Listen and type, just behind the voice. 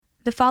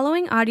The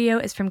following audio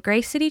is from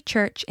Grace City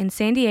Church in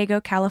San Diego,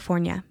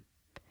 California.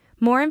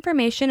 More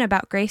information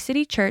about Grace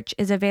City Church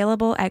is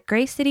available at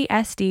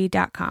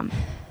gracecitysd.com.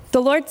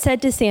 The Lord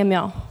said to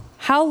Samuel,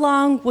 "How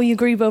long will you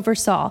grieve over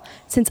Saul,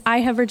 since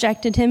I have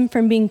rejected him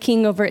from being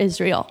king over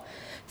Israel?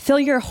 Fill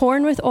your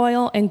horn with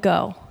oil and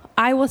go.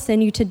 I will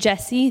send you to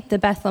Jesse the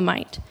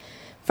Bethlehemite.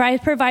 For I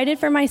have provided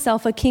for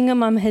myself a king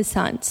among his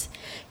sons."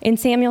 And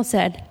Samuel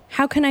said,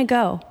 "How can I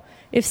go?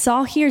 If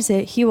Saul hears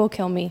it, he will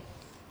kill me."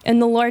 And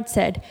the Lord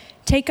said,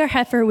 "Take a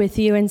heifer with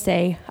you and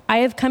say, 'I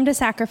have come to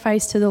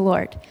sacrifice to the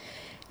Lord.'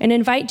 And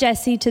invite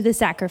Jesse to the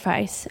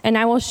sacrifice, and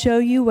I will show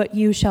you what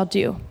you shall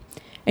do.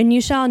 And you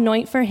shall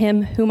anoint for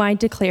him whom I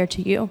declare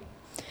to you."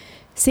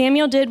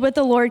 Samuel did what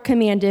the Lord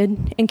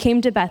commanded and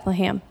came to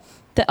Bethlehem.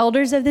 The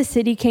elders of the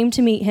city came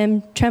to meet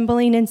him,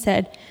 trembling, and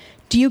said,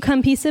 "Do you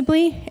come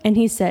peaceably?" And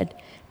he said,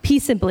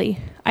 "Peaceably.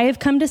 I have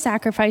come to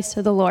sacrifice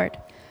to the Lord.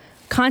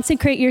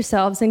 Consecrate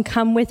yourselves and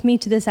come with me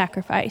to the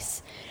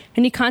sacrifice."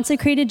 And he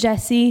consecrated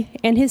Jesse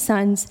and his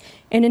sons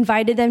and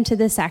invited them to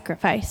the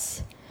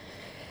sacrifice.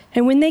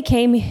 And when they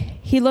came,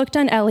 he looked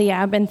on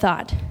Eliab and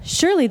thought,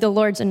 "Surely the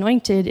Lord's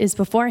anointed is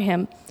before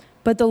him."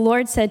 But the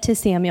Lord said to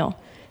Samuel,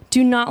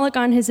 "Do not look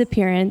on his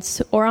appearance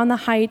or on the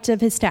height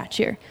of his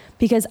stature,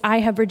 because I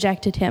have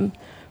rejected him.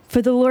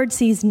 For the Lord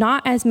sees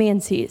not as man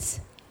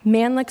sees.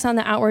 Man looks on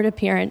the outward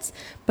appearance,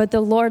 but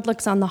the Lord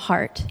looks on the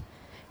heart."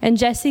 And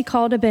Jesse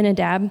called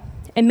Abinadab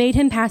and made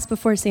him pass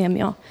before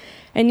Samuel.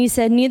 And he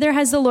said, "Neither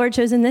has the Lord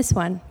chosen this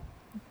one."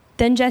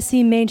 Then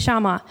Jesse made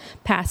Shammah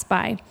pass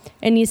by,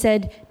 and he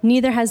said,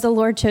 "Neither has the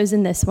Lord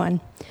chosen this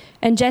one."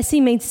 And Jesse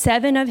made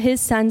 7 of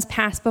his sons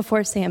pass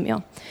before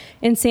Samuel.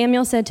 And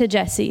Samuel said to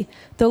Jesse,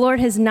 "The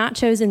Lord has not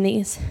chosen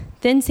these."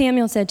 Then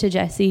Samuel said to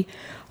Jesse,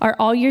 "Are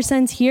all your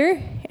sons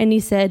here?" And he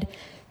said,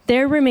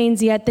 "There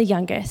remains yet the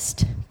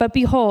youngest. But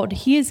behold,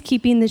 he is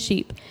keeping the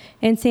sheep."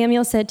 And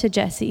Samuel said to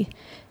Jesse,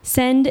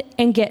 "Send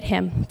and get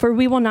him, for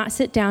we will not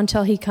sit down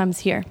till he comes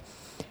here."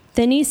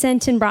 Then he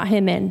sent and brought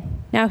him in.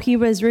 Now he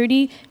was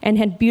ruddy and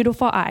had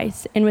beautiful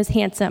eyes and was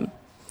handsome.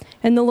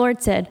 And the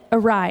Lord said,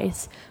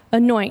 "Arise,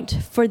 anoint,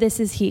 for this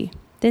is he."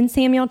 Then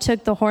Samuel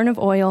took the horn of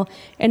oil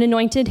and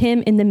anointed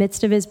him in the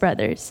midst of his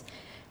brothers.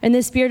 And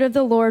the Spirit of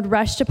the Lord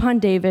rushed upon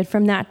David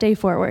from that day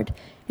forward.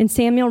 And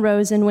Samuel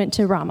rose and went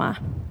to Ramah.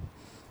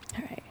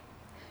 All right.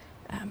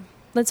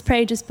 Let's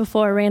pray just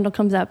before Randall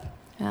comes up.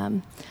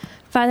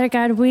 Father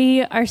God,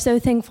 we are so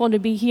thankful to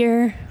be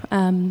here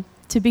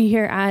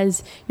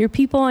as your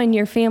people and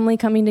your family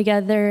coming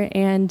together.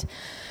 And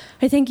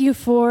I thank you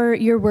for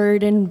your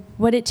word and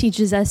what it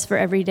teaches us for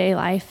everyday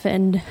life.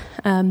 And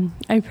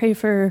I pray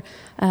for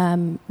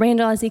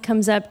Randall as he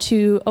comes up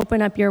to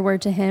open up your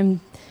word to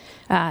him,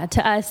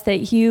 to us,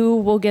 that you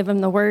will give him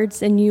the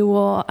words and you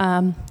will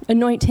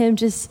anoint him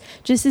just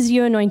as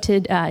you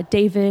anointed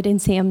David and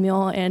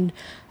Samuel, and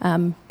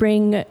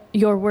bring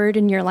your word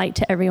and your light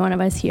to every one of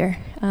us here.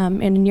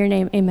 And in your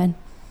name, amen.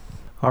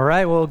 All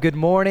right, well, good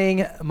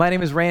morning. My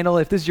name is Randall.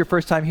 If this is your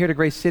first time here to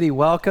Grace City,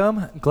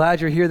 welcome.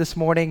 Glad you're here this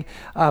morning.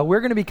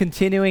 We're going to be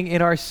continuing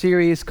in our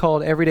series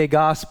called Everyday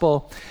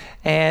Gospel,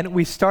 and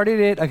we started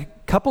it a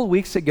couple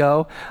weeks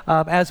ago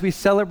as we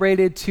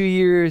celebrated 2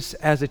 years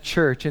as a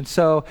church. And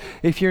so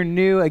if you're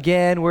new,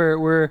 again,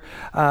 we're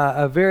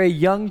a very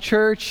young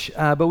church,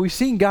 but we've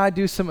seen God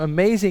do some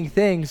amazing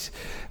things,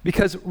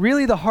 because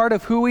really the heart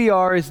of who we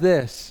are is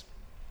this,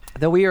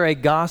 that we are a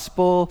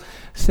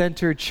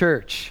gospel-centered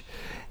church.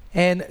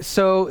 And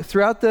so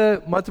throughout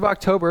the month of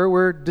October,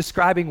 we're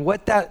describing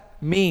what that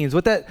means,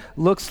 what that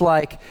looks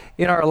like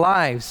in our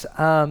lives.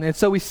 And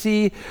so we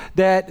see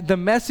that the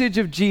message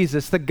of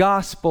Jesus, the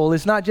gospel,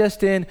 is not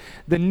just in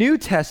the New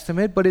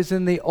Testament, but is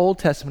in the Old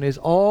Testament, is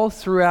all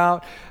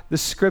throughout the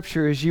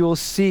scriptures. You will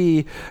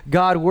see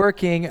God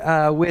working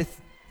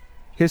with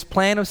his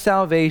plan of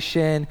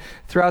salvation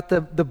throughout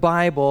the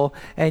Bible,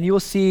 and you will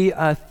see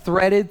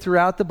threaded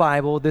throughout the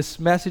Bible this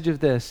message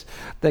of this,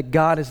 that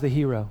God is the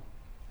hero.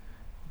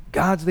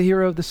 God's the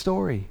hero of the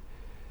story.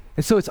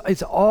 And so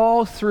it's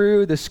all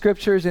through the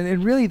scriptures,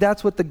 and really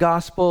that's what the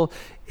gospel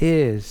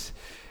is.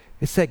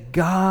 It's that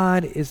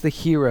God is the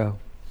hero.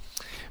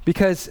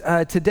 Because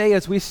today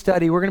as we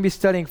study, we're going to be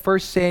studying 1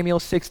 Samuel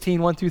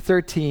 16, 1 through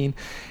 13.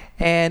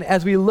 And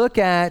as we look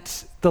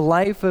at the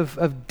life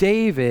of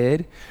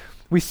David,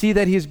 we see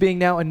that he's being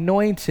now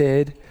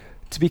anointed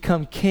to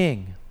become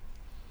king.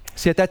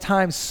 See, at that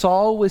time,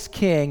 Saul was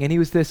king, and he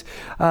was this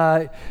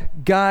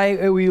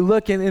guy. We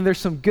look, and there's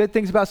some good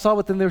things about Saul,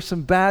 but then there's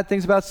some bad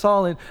things about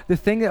Saul. And the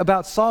thing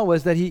about Saul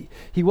was that he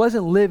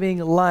wasn't living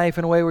life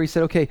in a way where he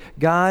said, "Okay,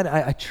 God,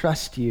 I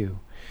trust you."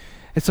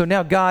 And so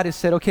now God has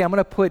said, "Okay, I'm going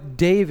to put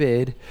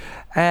David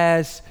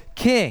as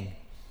king."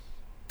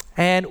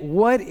 And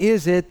what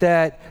is it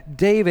that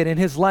David in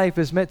his life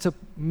was meant to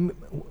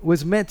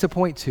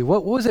point to?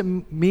 What was it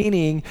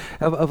meaning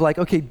of like,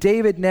 okay,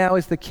 David now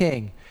is the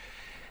king?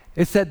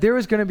 It's that there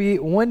was going to be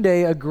one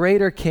day a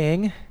greater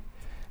king,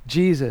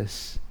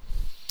 Jesus.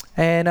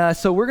 And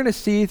so we're going to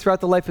see throughout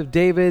the life of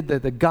David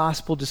the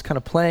gospel just kind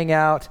of playing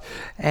out.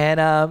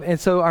 And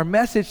so our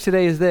message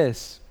today is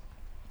this,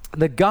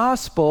 the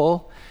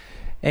gospel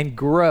and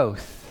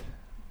growth.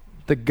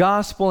 The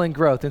gospel and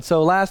growth. And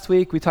so last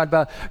week we talked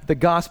about the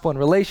gospel and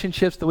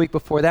relationships. The week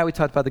before that we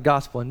talked about the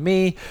gospel and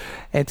me.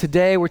 And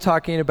today we're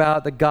talking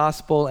about the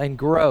gospel and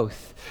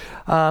growth.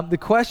 The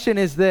question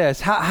is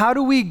this: how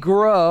do we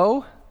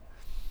grow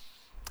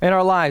in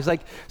our lives?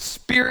 Like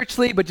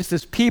spiritually, but just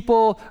as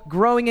people,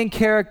 growing in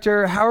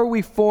character, how are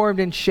we formed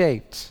and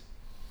shaped?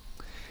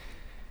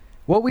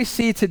 What we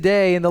see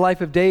today in the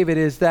life of David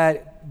is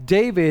that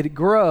David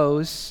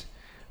grows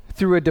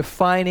through a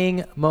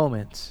defining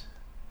moment.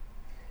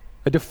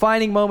 A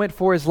defining moment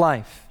for his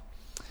life.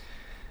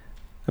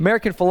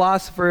 American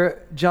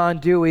philosopher John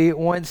Dewey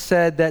once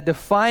said that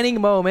defining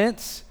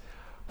moments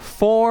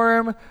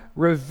form,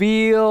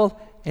 reveal,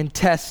 and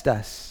test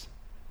us.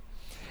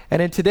 And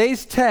in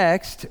today's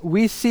text,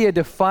 we see a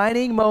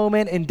defining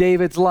moment in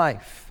David's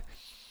life.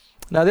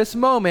 Now, this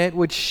moment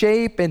would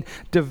shape and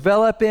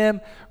develop him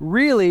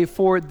really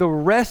for the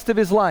rest of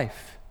his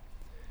life.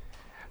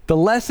 The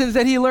lessons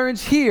that he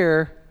learns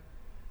here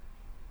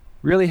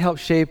really help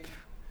shape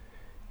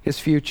his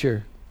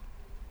future.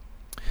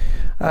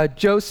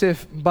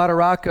 Joseph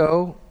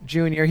Badaracco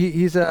Jr.,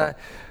 he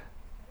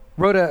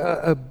wrote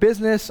a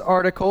business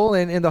article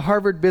in the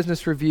Harvard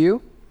Business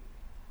Review.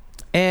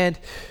 And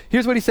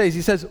here's what he says.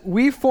 He says,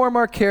 "We form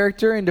our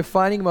character in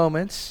defining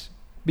moments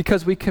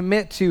because we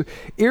commit to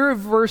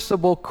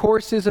irreversible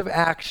courses of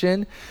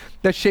action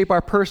that shape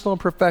our personal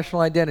and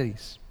professional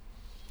identities.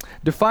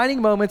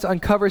 Defining moments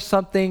uncover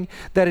something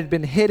that had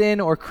been hidden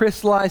or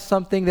crystallize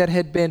something that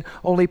had been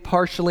only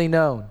partially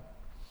known."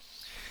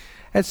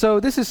 And so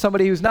this is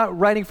somebody who's not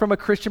writing from a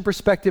Christian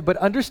perspective, but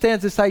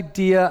understands this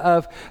idea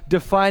of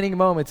defining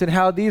moments and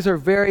how these are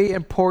very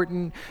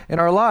important in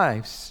our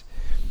lives.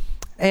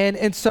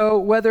 And so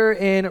whether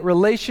in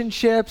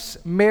relationships,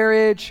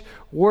 marriage,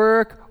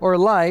 work, or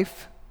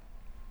life,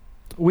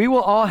 we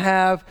will all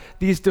have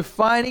these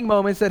defining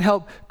moments that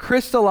help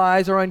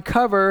crystallize or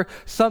uncover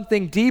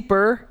something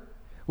deeper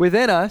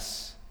within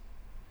us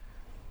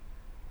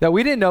that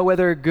we didn't know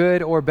whether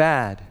good or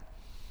bad.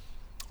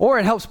 Or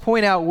it helps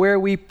point out where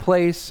we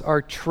place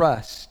our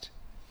trust.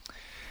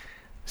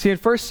 See, in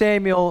 1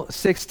 Samuel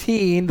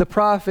 16, the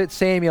prophet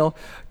Samuel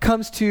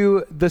comes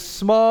to the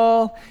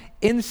small,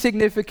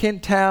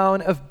 insignificant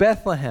town of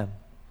Bethlehem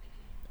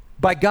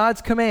by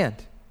God's command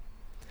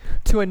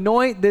to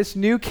anoint this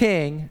new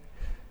king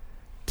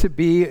to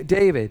be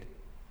David,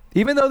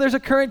 even though there's a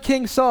current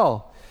king,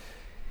 Saul.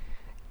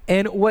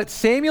 And what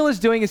Samuel is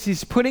doing is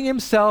he's putting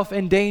himself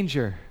in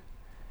danger.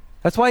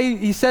 That's why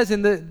he says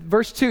in the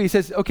verse 2, he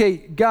says, okay,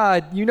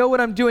 God, you know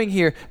what I'm doing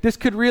here. This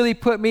could really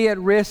put me at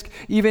risk,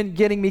 even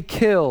getting me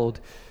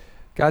killed.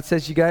 God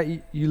says,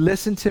 you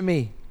listen to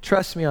me.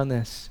 Trust me on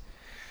this.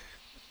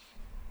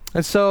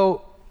 And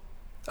so,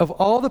 of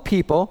all the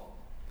people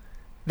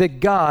that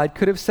God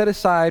could have set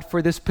aside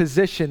for this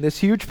position, this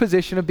huge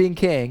position of being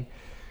king,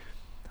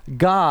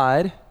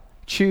 God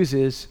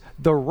chooses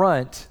the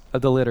runt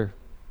of the litter.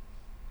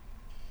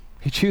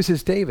 He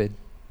chooses David.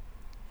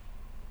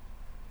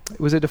 It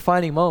was a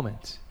defining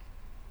moment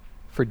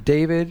for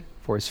David,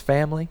 for his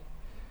family.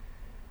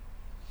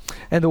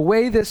 And the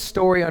way this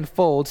story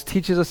unfolds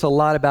teaches us a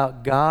lot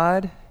about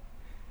God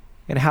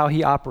and how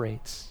he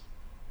operates.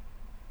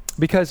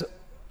 Because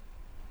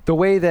the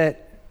way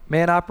that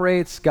man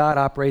operates, God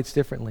operates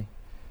differently.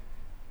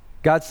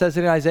 God says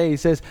it in Isaiah, he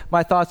says,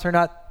 my thoughts are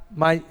not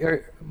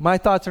your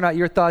thoughts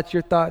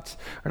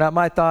are not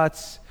my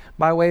thoughts,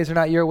 my ways are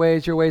not your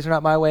ways are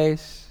not my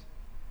ways.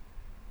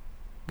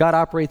 God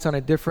operates on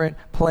a different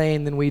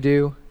plane than we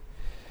do.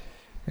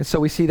 And so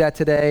we see that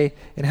today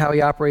in how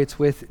he operates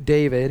with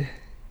David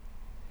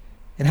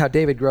and how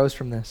David grows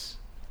from this.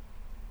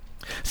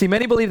 See,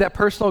 many believe that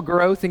personal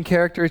growth in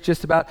character is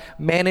just about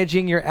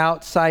managing your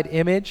outside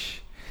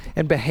image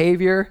and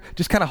behavior,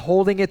 just kind of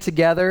holding it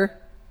together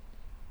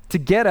to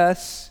get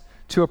us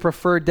to a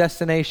preferred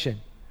destination.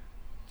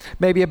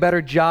 Maybe a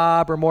better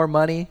job or more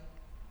money.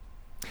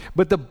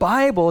 But the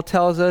Bible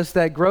tells us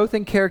that growth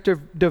in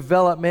character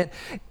development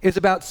is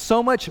about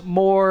so much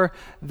more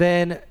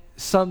than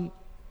some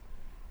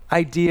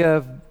idea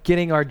of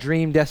getting our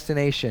dream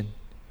destination.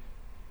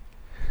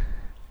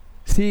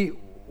 See,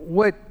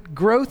 what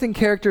growth in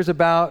character is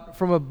about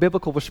from a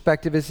biblical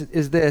perspective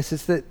is this.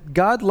 It's that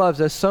God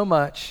loves us so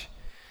much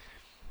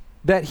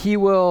that he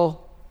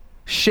will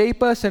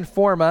shape us and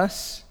form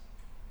us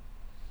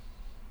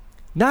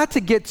not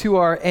to get to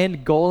our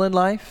end goal in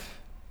life,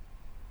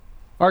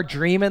 our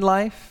dream in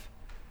life,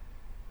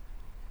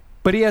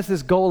 but he has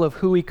this goal of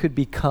who we could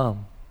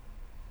become.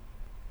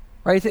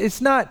 Right?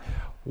 It's not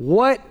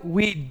what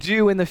we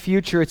do in the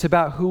future, it's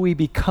about who we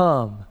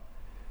become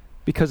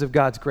because of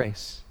God's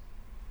grace.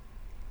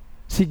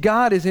 See,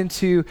 God is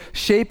into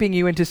shaping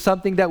you into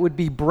something that would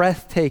be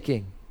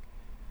breathtaking.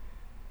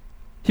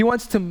 He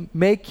wants to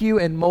make you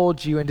and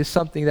mold you into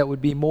something that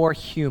would be more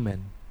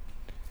human.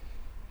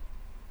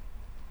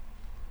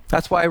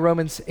 That's why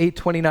Romans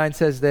 8:29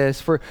 says this,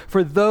 for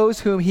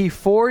those whom he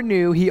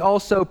foreknew, he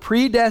also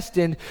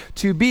predestined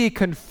to be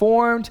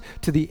conformed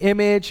to the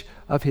image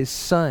of his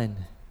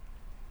Son.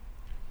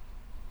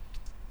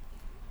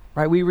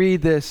 right? We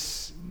read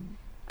this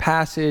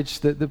passage,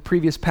 the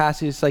previous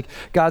passage, like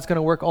God's going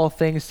to work all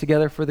things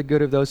together for the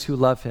good of those who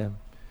love him.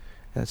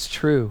 That's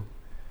true.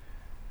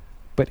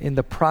 But in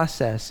the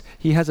process,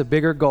 he has a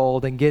bigger goal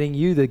than getting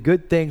you the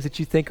good things that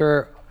you think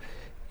are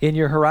in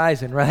your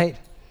horizon, right?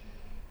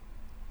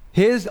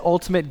 His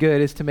ultimate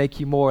good is to make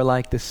you more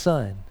like the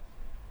Son,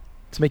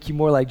 to make you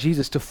more like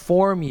Jesus, to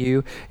form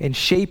you and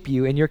shape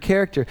you in your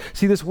character.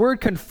 See, this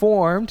word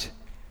conformed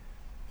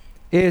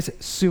is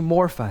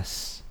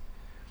sumorphos.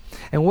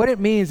 And what it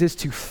means is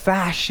to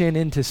fashion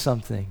into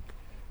something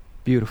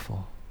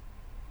beautiful.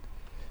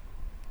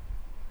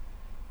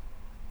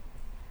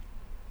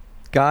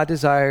 God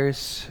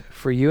desires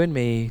for you and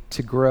me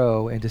to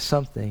grow into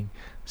something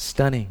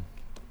stunning.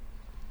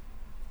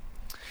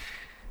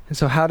 And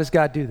so how does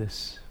God do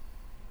this?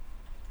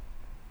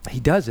 He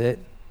does it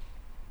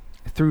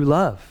through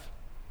love.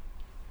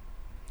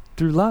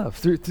 Through love,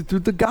 through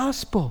the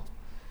gospel.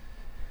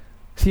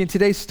 See, in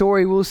today's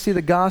story, we'll see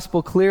the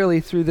gospel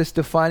clearly through this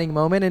defining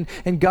moment,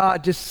 and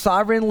God just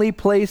sovereignly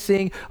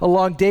placing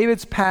along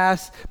David's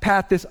path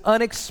this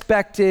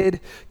unexpected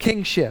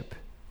kingship.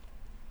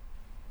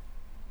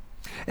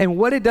 And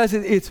what it does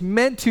is it's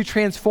meant to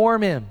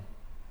transform him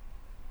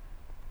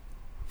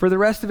for the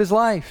rest of his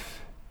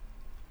life.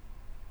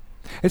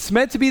 It's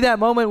meant to be that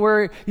moment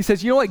where he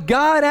says, you know what,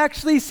 God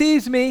actually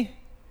sees me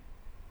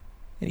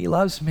and he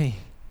loves me.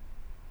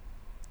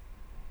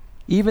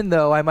 Even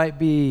though I might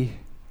be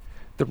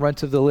the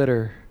runt of the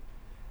litter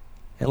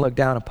and looked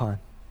down upon.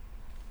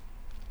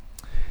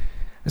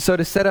 And so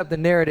to set up the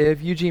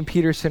narrative, Eugene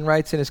Peterson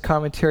writes in his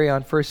commentary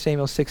on 1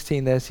 Samuel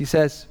 16 this. He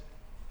says,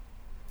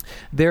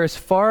 there is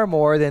far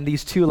more than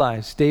these two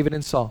lives, David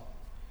and Saul,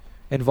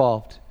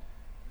 involved.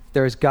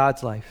 There is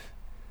God's life,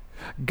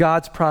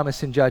 God's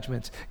promise and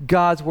judgments,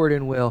 God's word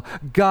and will,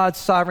 God's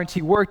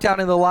sovereignty worked out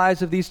in the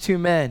lives of these two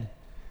men.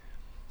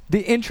 The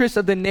interest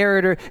of the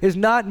narrator is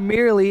not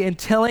merely in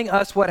telling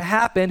us what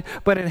happened,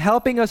 but in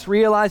helping us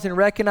realize and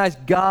recognize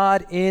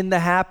God in the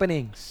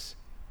happenings.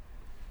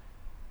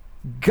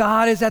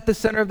 God is at the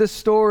center of the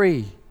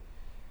story.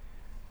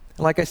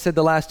 Like I said,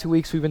 the last 2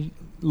 weeks we've been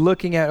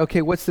looking at,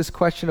 okay, what's this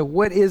question of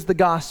what is the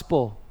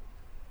gospel?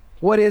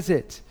 What is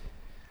it?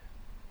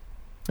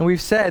 And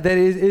we've said that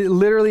it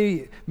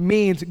literally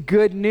means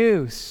good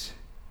news.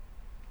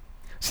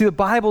 See, the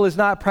Bible is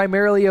not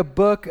primarily a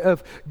book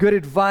of good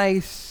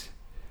advice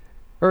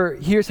or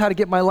here's how to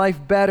get my life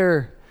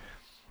better,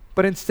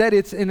 but instead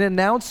it's an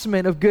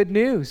announcement of good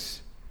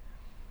news.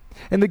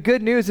 And the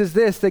good news is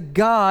this, that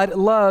God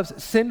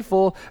loves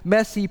sinful,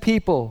 messy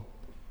people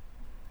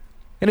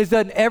and has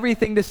done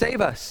everything to save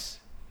us.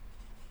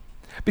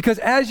 Because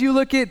as you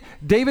look at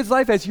David's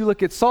life, as you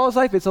look at Saul's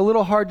life, it's a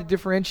little hard to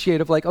differentiate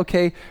of like,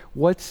 okay,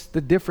 what's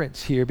the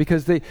difference here?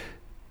 Because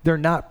they're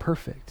not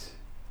perfect.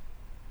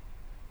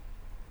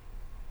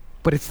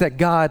 But it's that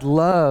God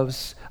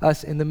loves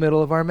us in the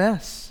middle of our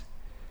mess.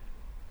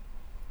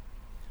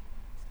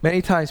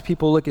 Many times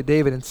people look at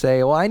David and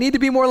say, well, I need to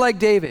be more like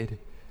David.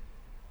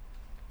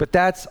 But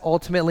that's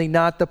ultimately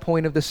not the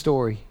point of the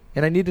story.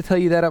 And I need to tell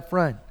you that up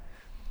front.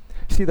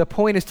 See, the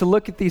point is to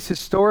look at these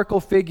historical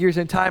figures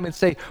in time and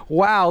say,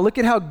 wow, look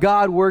at how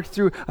God worked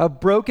through a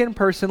broken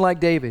person like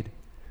David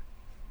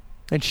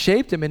and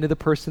shaped him into the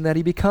person that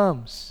he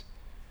becomes.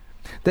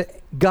 The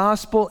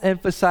gospel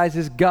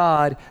emphasizes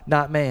God,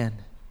 not man.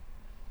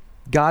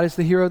 God is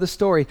the hero of the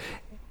story.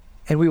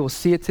 And we will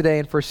see it today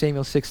in 1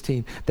 Samuel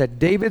 16, that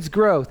David's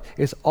growth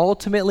is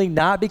ultimately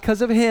not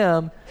because of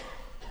him,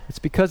 it's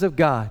because of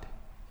God.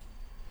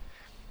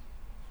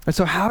 And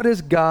so how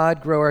does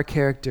God grow our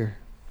character?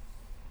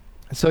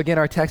 And so again,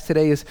 our text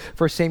today is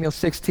 1 Samuel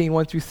 16,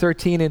 1 through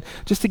 13. And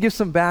just to give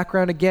some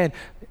background again,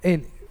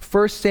 in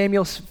 1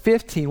 Samuel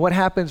 15, what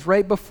happens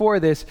right before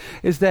this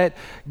is that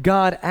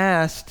God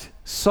asked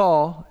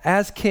Saul,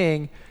 as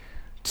king,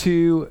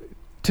 to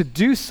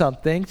do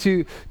something,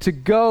 to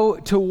go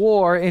to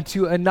war and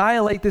to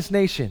annihilate this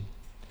nation.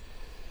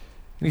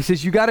 And he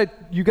says, you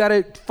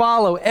gotta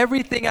follow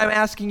everything I'm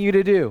asking you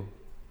to do.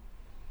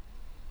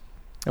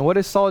 And what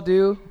does Saul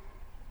do?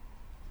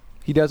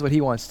 He does what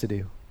he wants to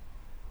do.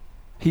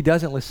 He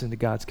doesn't listen to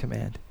God's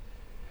command.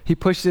 He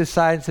pushes it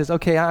aside and says,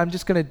 okay, I'm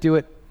just going to do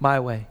it my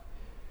way.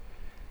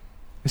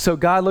 And so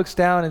God looks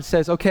down and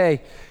says,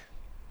 okay,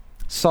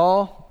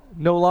 Saul,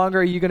 no longer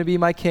are you going to be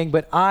my king,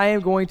 but I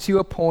am going to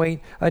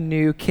appoint a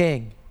new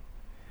king.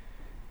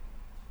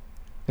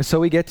 And so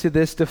we get to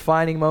this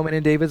defining moment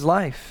in David's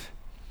life.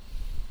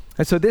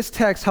 And so this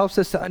text helps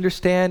us to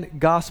understand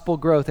gospel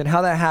growth and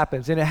how that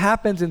happens. And it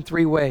happens in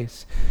 3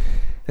 ways.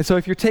 And so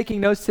if you're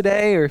taking notes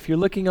today or if you're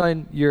looking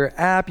on your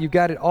app, you've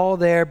got it all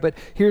there. But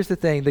here's the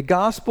thing. The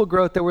gospel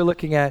growth that we're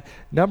looking at,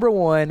 number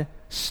 1,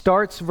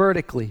 starts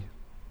vertically.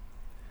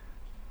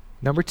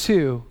 Number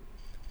 2,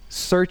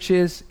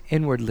 searches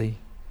inwardly.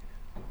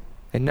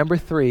 And number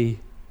 3,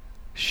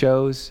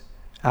 shows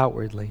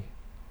outwardly.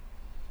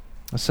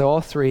 And so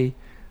all 3,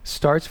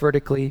 starts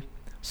vertically,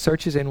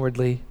 searches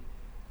inwardly,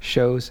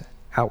 shows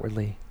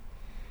outwardly.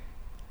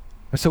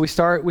 And so we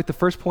start with the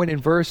first point in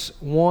verse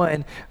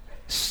 1.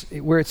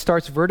 where it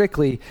starts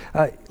vertically.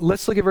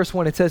 Let's look at verse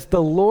 1. It says,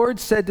 "The Lord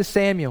said to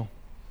Samuel,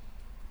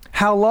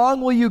 'How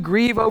long will you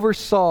grieve over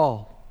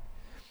Saul,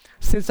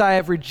 since I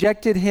have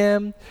rejected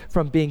him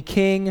from being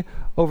king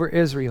over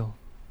Israel?'"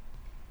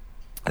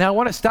 Now I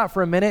want to stop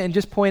for a minute and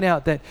just point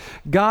out that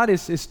God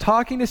is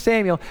talking to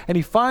Samuel, and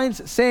he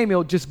finds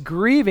Samuel just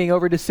grieving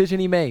over a decision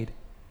he made.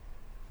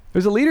 It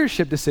was a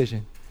leadership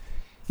decision.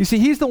 You see,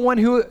 he's the one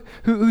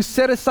who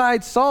set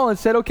aside Saul and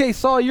said, "Okay,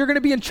 Saul, you're going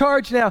to be in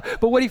charge now."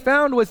 But what he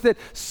found was that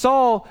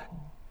Saul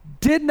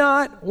did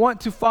not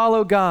want to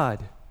follow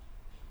God.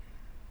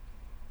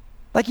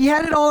 Like, he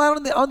had it all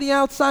out on the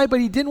outside, but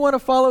he didn't want to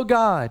follow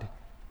God.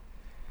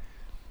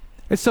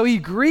 And so he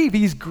grieved.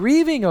 He's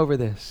grieving over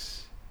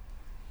this.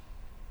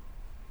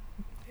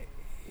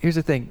 Here's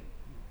the thing.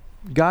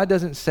 God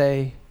doesn't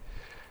say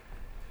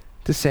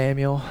to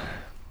Samuel,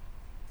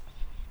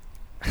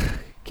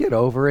 "Get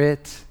over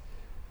it.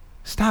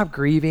 Stop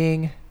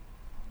grieving."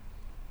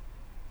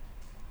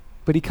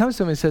 But he comes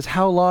to him and says,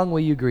 "How long will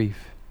you grieve?"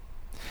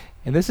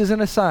 And this is an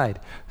aside.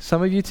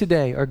 Some of you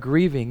today are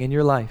grieving in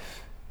your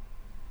life,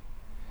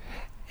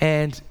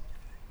 and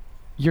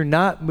you're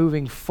not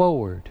moving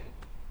forward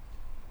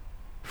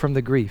from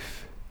the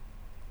grief.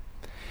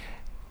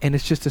 And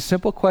it's just a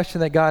simple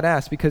question that God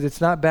asks, because it's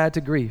not bad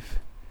to grieve.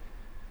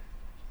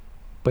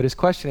 But his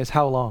question is,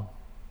 how long?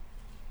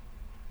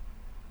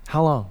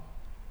 How long?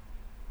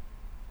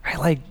 Right?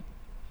 Like,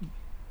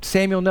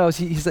 Samuel knows.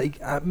 He's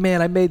like,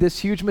 "Man, I made this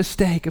huge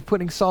mistake of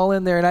putting Saul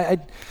in there,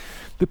 and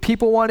the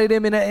people wanted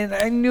him, and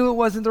I knew it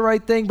wasn't the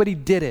right thing, but he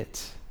did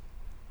it."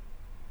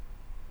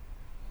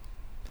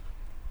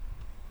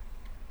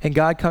 And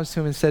God comes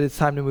to him and said, "It's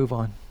time to move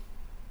on.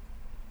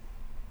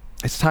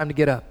 It's time to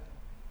get up."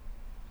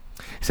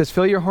 He says,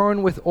 "Fill your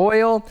horn with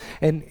oil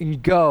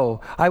and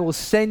go. I will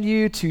send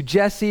you to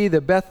Jesse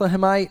the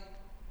Bethlehemite,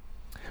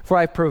 for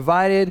I've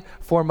provided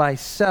for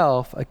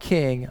myself a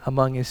king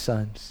among his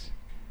sons."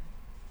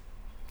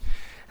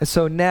 And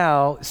so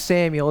now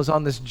Samuel is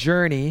on this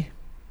journey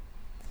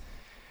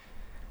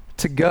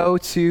to go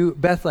to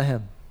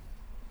Bethlehem.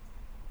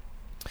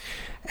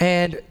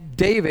 And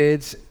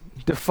David's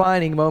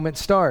defining moment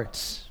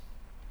starts.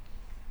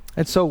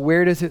 And so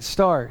where does it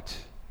start?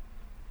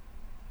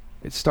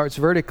 It starts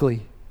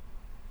vertically.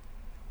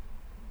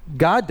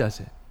 God does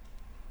it.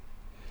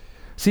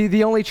 See,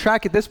 the only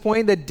track at this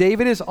point that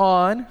David is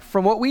on,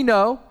 from what we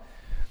know,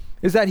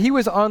 is that he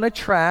was on a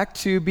track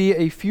to be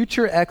a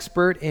future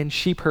expert in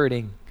sheep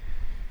herding.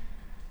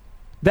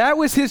 That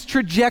was his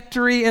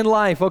trajectory in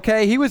life,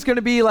 okay? He was going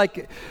to be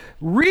like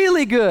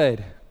really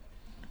good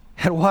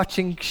at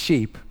watching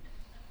sheep.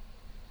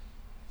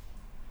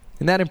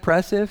 Isn't that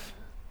impressive?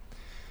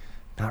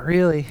 Not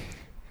really.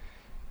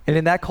 And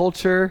in that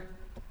culture,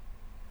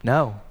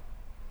 no.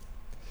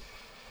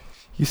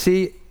 You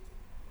see,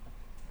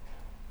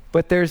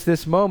 but there's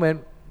this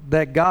moment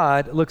that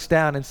God looks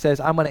down and says,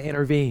 "I'm going to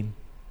intervene.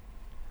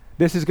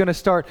 This is going to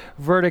start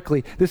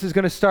vertically. This is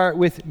going to start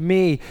with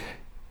me."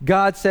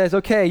 God says,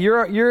 "Okay,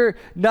 you're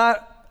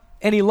not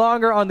any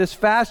longer on this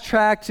fast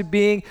track to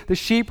being the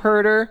sheep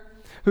herder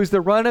who's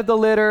the run of the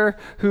litter,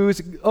 who's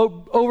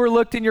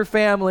overlooked in your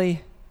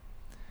family.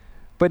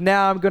 But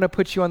now I'm going to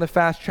put you on the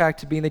fast track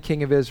to being the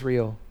king of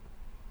Israel."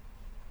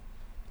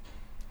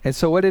 And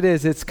so what it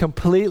is, it's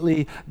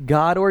completely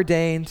God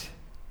ordained.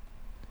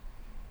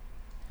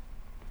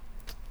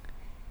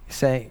 He's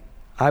saying,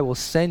 "I will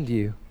send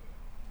you,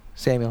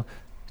 Samuel,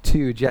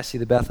 to Jesse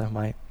the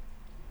Bethlehemite."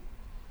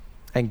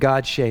 And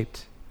God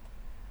shaped.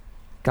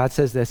 God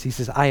says this, he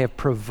says, "I have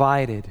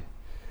provided."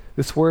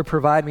 This word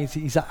provide means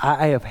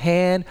I have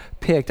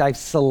hand-picked, I've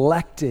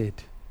selected,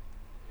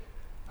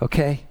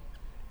 okay,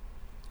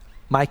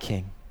 my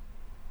king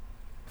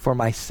for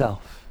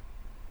myself.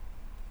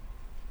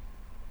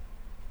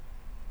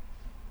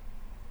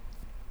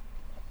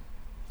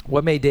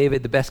 What made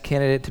David the best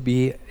candidate to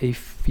be a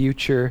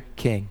future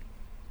king?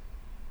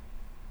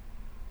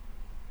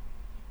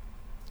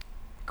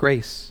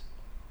 Grace.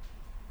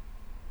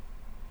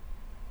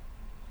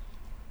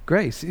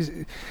 Grace.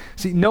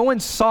 See, no one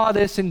saw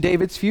this in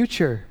David's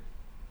future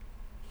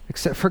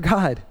except for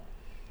God.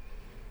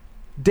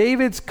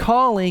 David's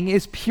calling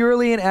is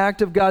purely an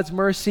act of God's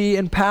mercy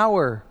and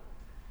power.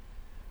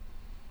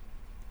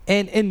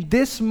 And in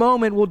this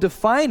moment will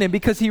define him,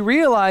 because he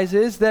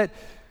realizes that,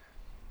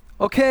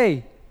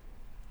 okay,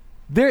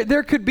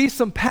 there could be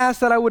some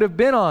past that I would have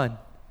been on,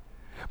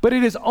 but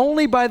it is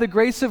only by the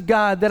grace of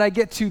God that I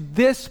get to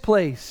this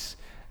place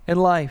in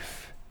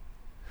life.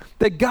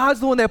 That God's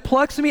the one that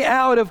plucks me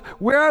out of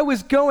where I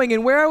was going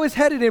and where I was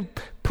headed and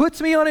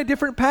puts me on a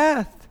different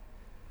path.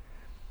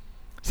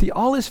 See,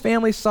 all his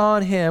family saw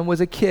in him was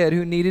a kid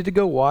who needed to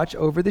go watch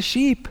over the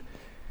sheep.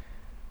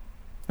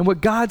 And what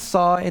God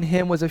saw in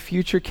him was a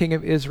future king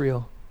of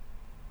Israel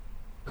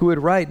who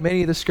would write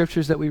many of the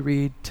scriptures that we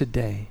read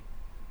today.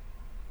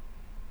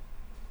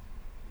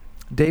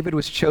 David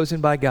was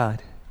chosen by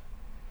God.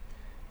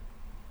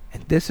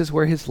 And this is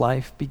where his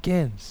life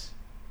begins.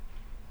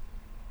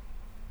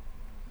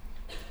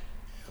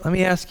 Let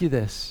me ask you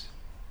this.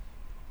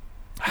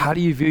 How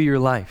do you view your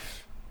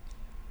life?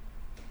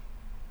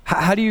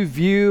 How do you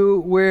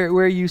view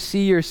where you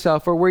see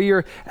yourself or where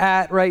you're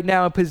at right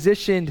now and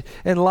positioned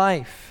in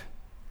life?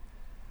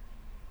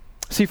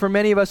 See, for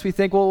many of us, we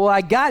think, well,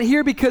 I got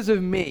here because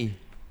of me.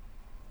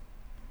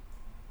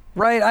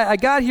 Right? I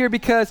got here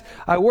because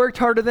I worked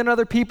harder than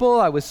other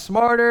people. I was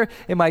smarter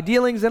in my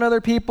dealings than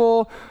other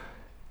people.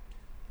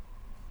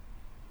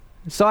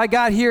 So I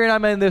got here and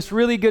I'm in this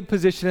really good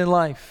position in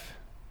life.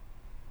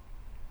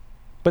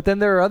 But then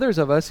there are others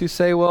of us who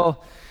say,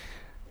 well,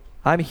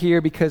 I'm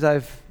here because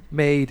I've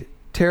made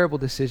terrible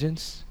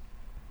decisions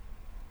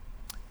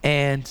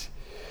and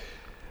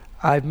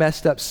I've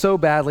messed up so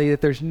badly that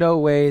there's no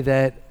way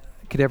that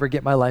I could ever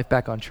get my life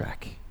back on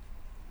track.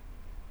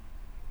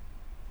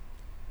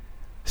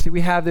 See,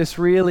 we have this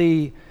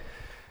really,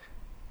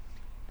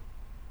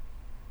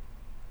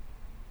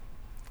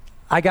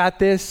 I got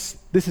this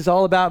is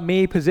all about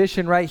me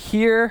position right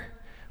here,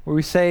 where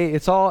we say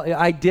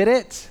I did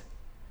it.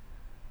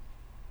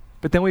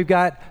 But then we've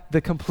got the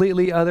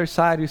completely other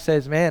side who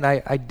says, man,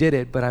 I did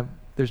it, but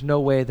there's no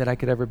way that I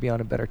could ever be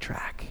on a better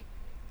track.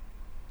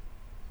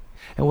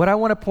 And what I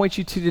want to point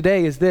you to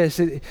today is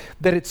this,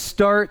 that it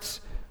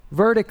starts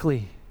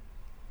vertically.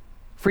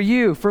 For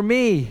you, for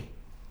me.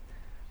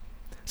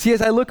 See,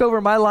 as I look over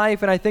my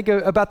life and I think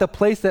about the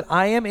place that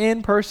I am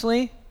in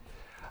personally,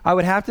 I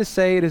would have to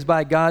say it is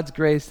by God's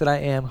grace that I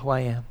am who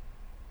I am.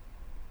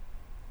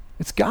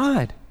 It's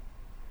God.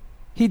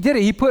 He did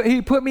it.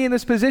 He put me in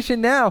this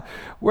position now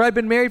where I've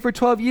been married for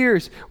 12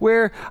 years,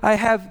 where I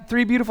have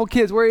 3 beautiful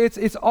kids, where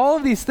it's all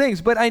of these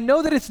things, but I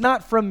know that it's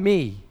not from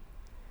me.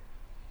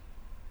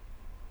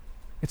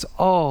 It's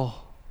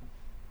all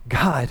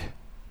God.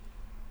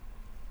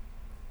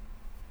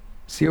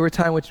 See, over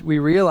time, what we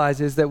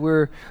realize is that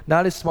we're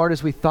not as smart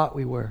as we thought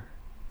we were.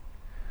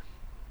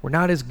 We're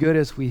not as good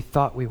as we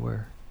thought we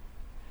were.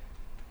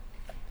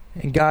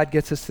 And God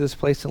gets us to this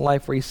place in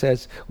life where he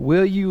says,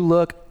 will you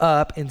look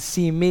up and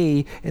see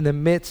me in the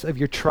midst of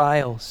your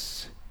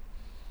trials?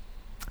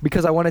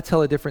 Because I want to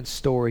tell a different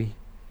story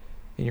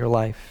in your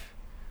life.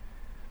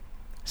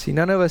 See,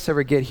 none of us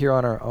ever get here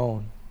on our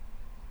own.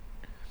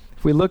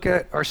 If we look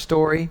at our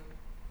story,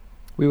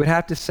 we would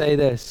have to say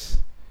this.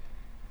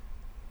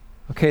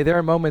 Okay, there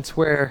are moments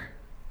where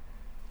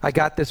I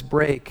got this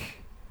break,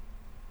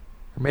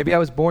 or maybe I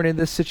was born in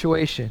this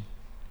situation,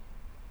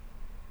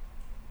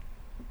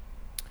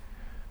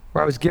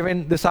 where I was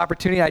given this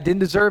opportunity, I didn't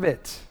deserve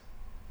it.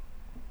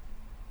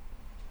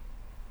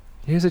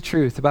 Here's the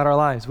truth about our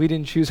lives. We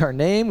didn't choose our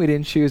name, we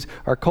didn't choose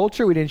our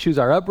culture, we didn't choose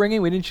our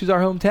upbringing, we didn't choose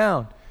our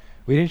hometown.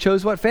 We didn't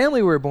choose what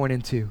family we were born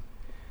into.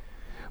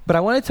 But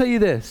I want to tell you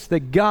this,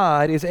 that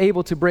God is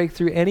able to break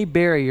through any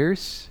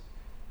barriers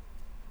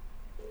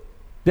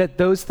that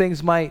those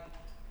things might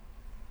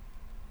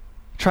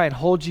try and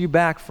hold you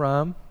back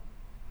from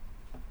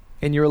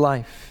in your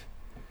life.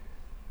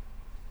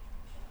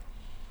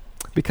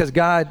 Because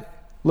God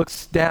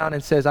looks down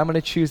and says, I'm going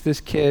to choose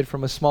this kid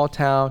from a small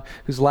town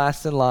who's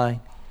last in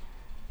line,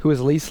 who is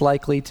least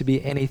likely to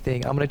be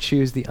anything. I'm going to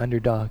choose the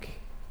underdog.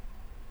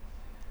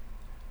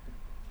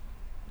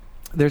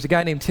 There's a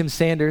guy named Tim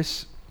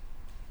Sanders.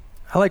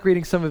 I like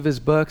reading some of his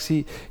books.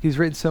 He's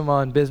written some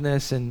on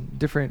business and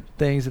different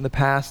things in the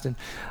past.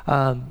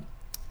 And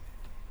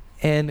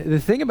the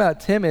thing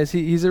about Tim is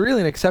he's a really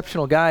an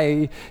exceptional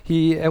guy.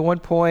 He at one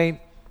point,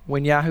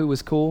 when Yahoo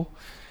was cool,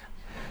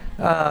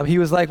 he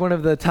was like one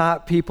of the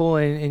top people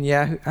in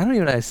Yahoo. I don't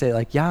even know how to say it,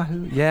 like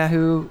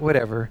Yahoo,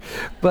 whatever.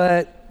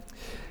 But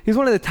he's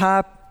one of the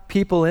top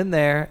people in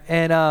there.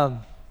 And I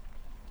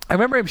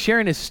remember him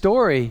sharing his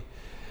story.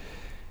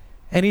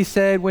 And he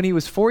said when he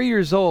was 4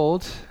 years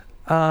old,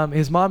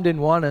 his mom didn't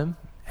want him,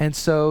 and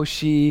so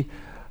she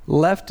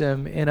left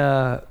him in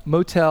a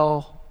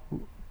motel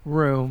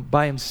room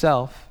by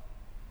himself,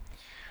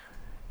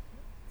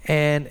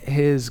 and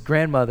his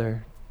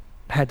grandmother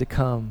had to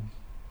come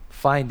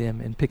find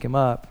him and pick him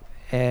up,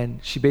 and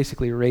she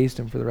basically raised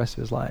him for the rest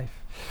of his life.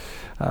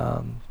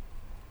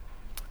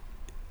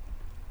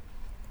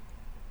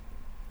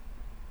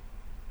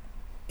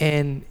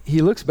 And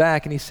he looks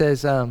back and he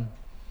says, the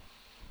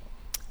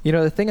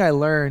thing I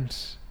learned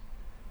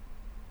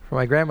from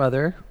my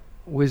grandmother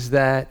was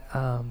that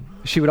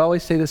she would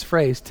always say this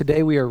phrase,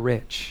 today we are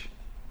rich.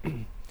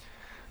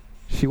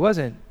 She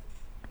wasn't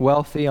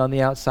wealthy on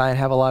the outside,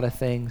 have a lot of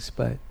things,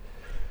 but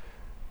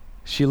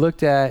she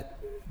looked at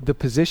the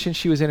position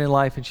she was in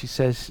life and she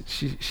says,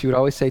 she would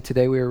always say,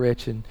 today we are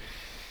rich. And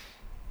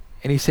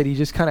he said he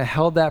just kind of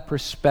held that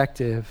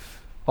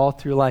perspective all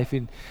through life.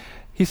 And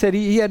he said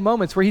he had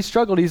moments where he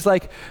struggled. He's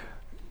like,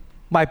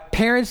 my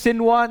parents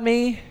didn't want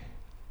me.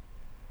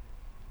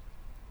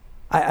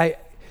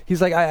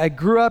 He's like, I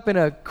grew up in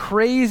a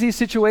crazy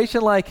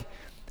situation. Like,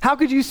 how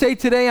could you say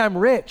today I'm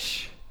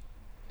rich?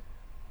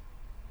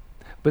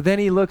 But then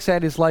he looks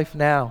at his life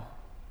now,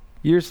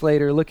 years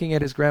later, looking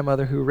at his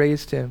grandmother who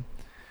raised him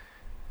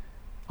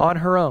on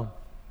her own.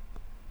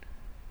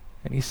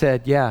 And he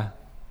said, yeah,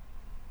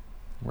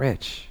 I'm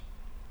rich.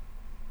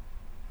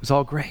 It was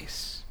all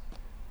grace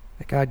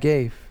that God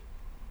gave.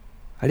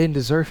 I didn't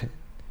deserve it.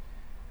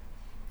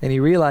 And he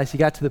realized he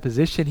got to the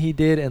position he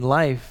did in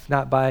life,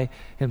 not by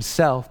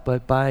himself,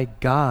 but by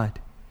God.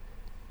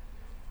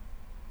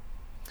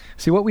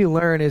 See, what we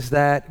learn is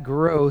that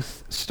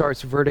growth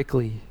starts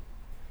vertically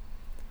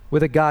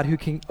with a God who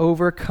can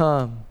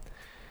overcome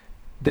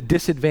the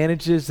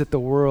disadvantages that the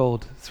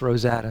world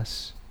throws at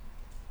us.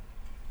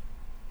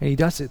 And he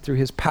does it through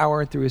his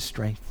power and through his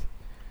strength.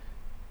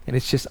 And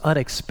it's just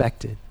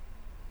unexpected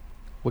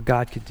what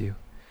God could do.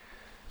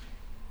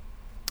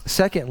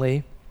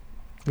 Secondly,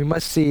 we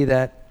must see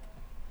that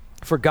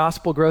for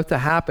gospel growth to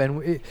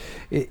happen,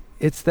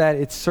 it's that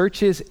it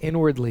searches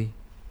inwardly.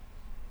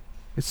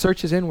 It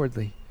searches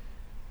inwardly.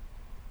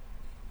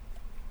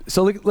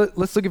 So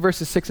let's look at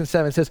verses 6 and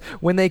 7. It says,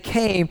 when they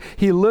came,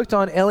 he looked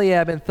on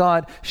Eliab and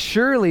thought,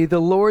 surely the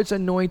Lord's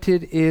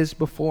anointed is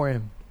before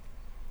him.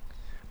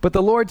 But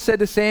the Lord said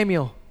to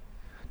Samuel,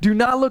 do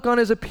not look on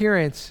his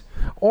appearance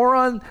or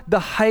on the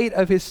height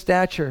of his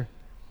stature,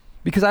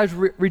 because I've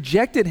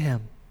rejected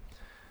him.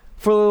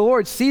 For the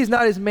Lord sees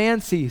not as man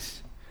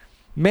sees.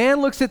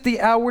 Man looks at the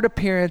outward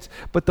appearance,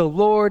 but the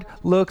Lord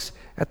looks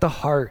at the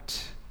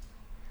heart.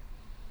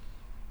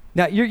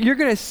 Now, you're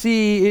going to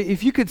see,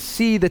 if you could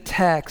see the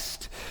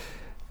text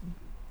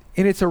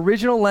in its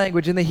original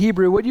language, in the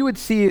Hebrew, what you would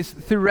see is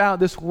throughout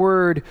this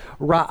word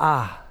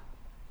ra'ah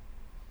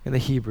in the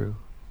Hebrew.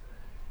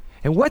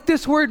 And what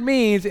this word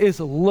means is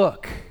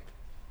look,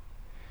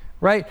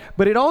 right?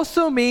 But it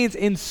also means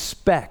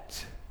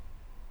inspect.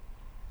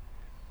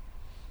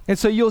 And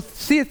so you'll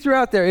see it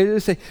throughout there. It will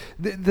say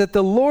that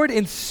the Lord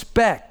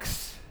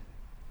inspects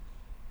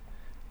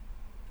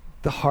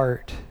the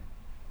heart.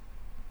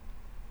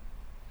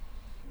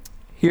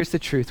 Here's the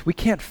truth. We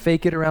can't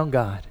fake it around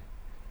God.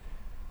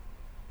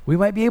 We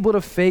might be able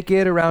to fake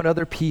it around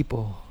other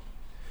people.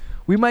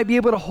 We might be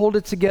able to hold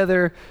it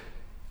together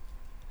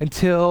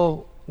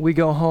until we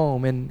go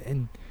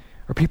home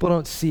or people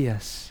don't see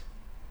us.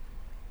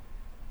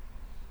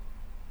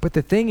 But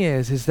the thing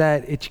is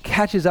that it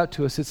catches up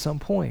to us at some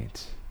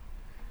point.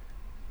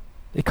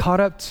 It caught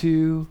up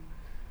to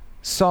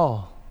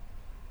Saul.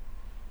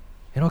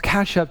 And it'll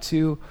catch up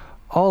to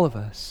all of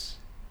us.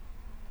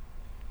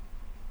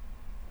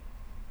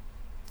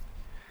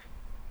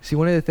 See,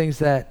 one of the things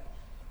that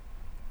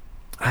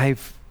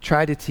I've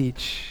tried to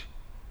teach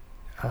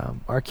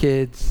our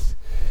kids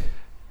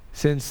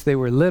since they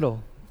were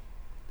little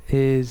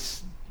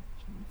is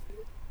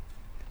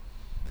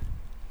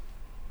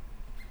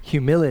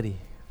humility,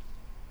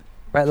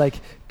 right? Like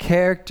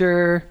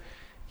character,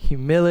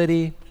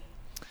 humility.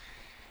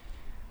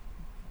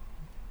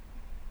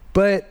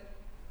 But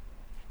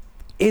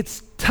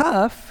it's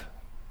tough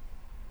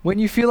when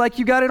you feel like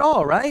you got it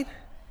all, right?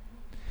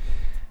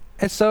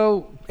 And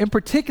so, in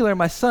particular,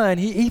 my son,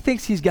 he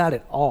thinks he's got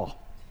it all,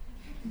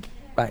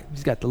 right?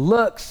 He's got the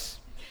looks.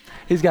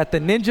 He's got the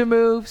ninja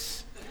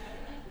moves.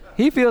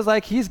 He feels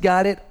like he's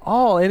got it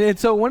all. And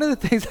so one of the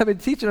things I've been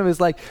teaching him is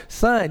like,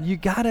 son, you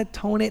got to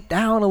tone it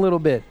down a little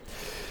bit.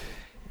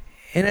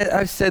 And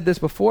I've said this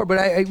before,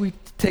 but we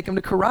take him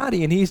to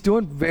karate, and he's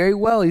doing very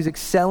well. He's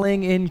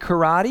excelling in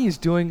karate. He's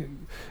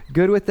doing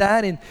good with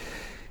that.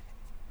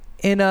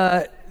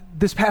 And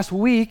this past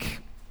week,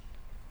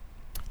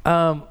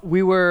 I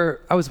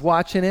was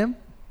watching him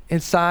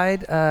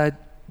inside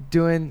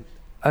doing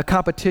a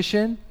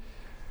competition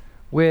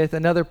with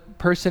another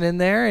person in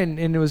there, and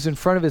it was in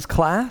front of his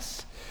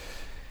class.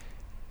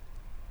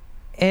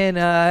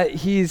 And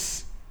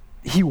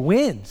he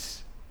wins.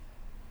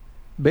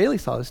 Bailey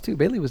saw this too.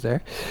 Bailey was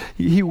there.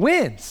 He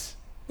wins,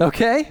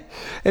 okay?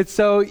 And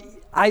so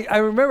I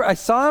remember I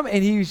saw him,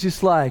 and he was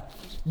just like,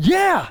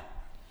 yeah,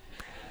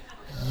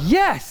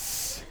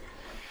 yes.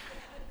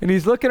 And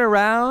he's looking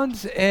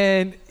around,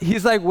 and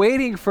he's like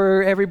waiting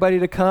for everybody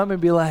to come and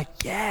be like,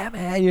 yeah,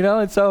 man, you know?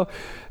 And so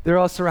they're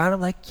all surrounding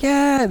him like,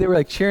 yeah. They were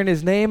like cheering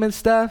his name and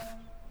stuff.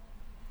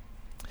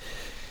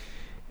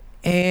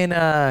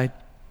 And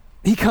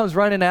he comes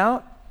running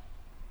out.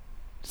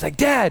 He's like,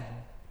 Dad,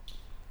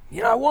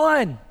 you know, I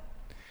won.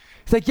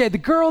 He's like, yeah, the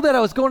girl that I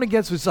was going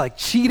against was like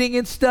cheating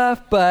and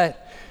stuff,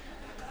 but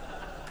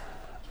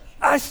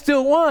I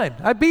still won.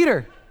 I beat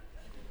her.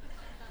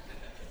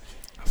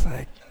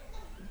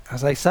 I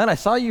was like, son, I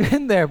saw you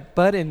in there,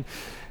 bud. And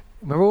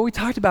remember what we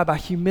talked about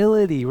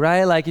humility,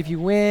 right? Like if you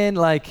win,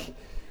 like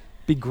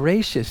be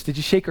gracious. Did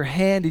you shake her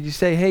hand? Did you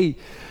say, hey,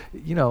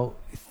 you know,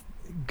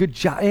 good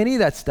job? Any of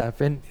that stuff.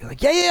 And you're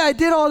like, yeah, I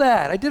did all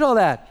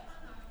that.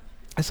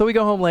 And so we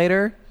go home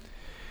later.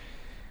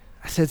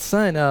 I said,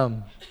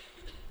 son,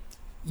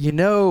 you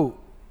know,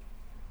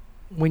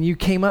 when you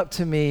came up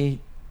to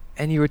me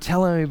and you were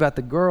telling me about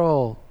the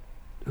girl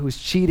who was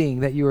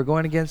cheating that you were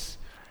going against,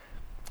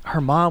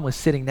 her mom was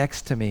sitting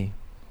next to me.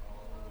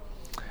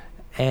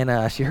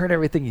 And she heard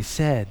everything you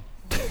said.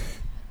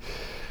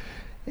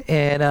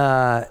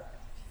 And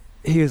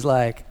he was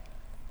like,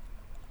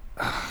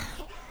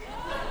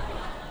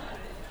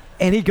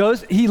 and he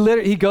goes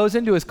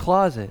into his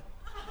closet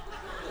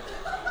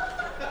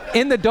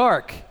in the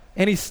dark,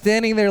 and he's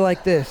standing there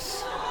like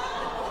this.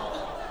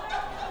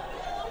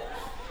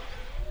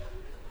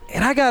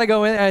 And I got to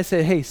go in and I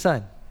say, hey,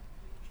 son,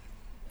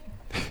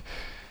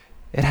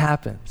 It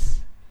happens.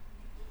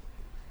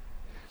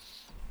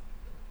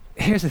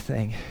 Here's the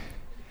thing.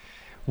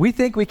 We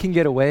think we can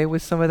get away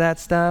with some of that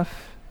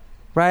stuff,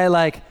 right?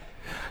 Like,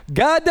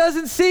 God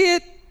doesn't see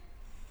it.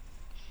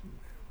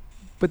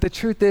 But the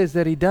truth is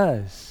that he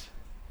does.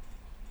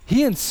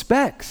 He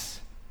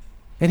inspects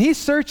and he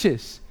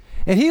searches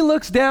and he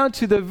looks down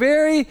to the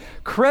very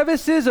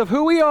crevices of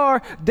who we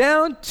are,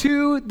 down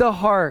to the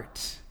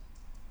heart.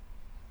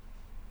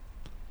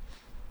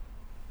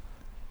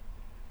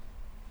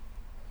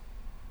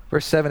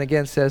 Verse 7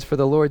 again says, "For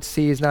the Lord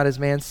sees not as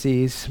man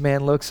sees.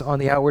 Man looks on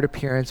the outward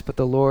appearance, but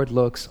the Lord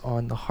looks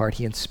on the heart."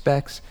 He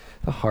inspects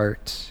the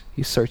heart.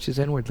 He searches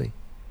inwardly.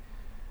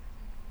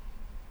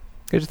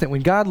 Here's the thing.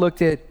 When God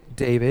looked at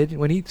David,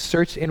 when he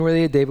searched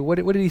inwardly at David, what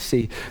did he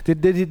see?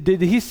 Did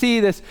he see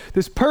this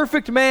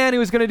perfect man who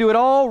was going to do it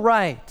all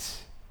right?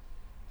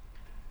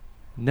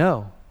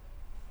 No.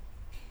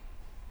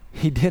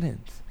 He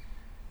didn't.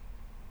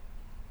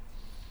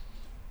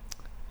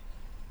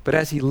 But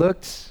as he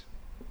looked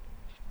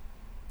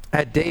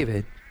at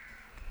David,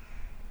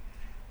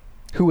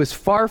 who was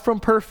far from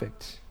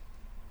perfect,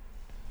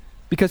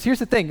 because here's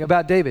the thing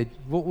about David,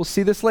 we'll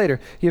see this later.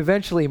 He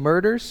eventually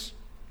murders,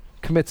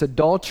 commits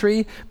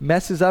adultery,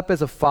 messes up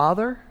as a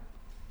father.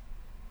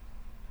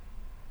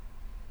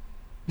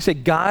 You say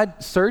God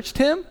searched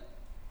him?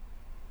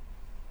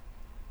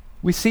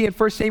 We see in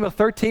 1 Samuel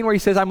 13 where he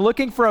says, "I'm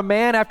looking for a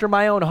man after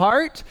my own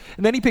heart,"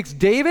 and then he picks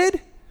David.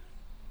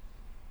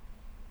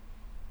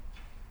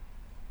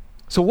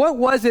 So what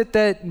was it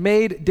that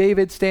made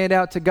David stand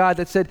out to God,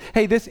 that said,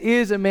 hey, this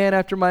is a man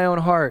after my own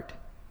heart?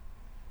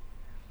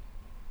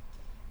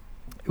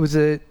 It was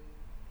the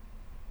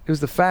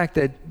fact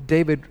that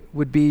David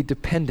would be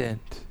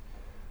dependent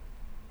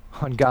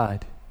on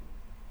God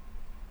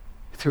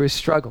through his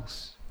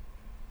struggles,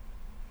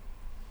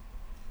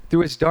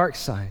 through his dark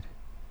side.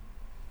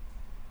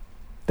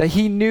 That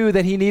he knew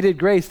that he needed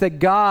grace, that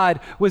God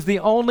was the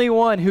only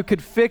one who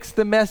could fix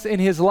the mess in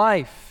his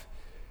life.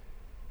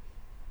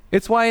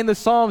 It's why in the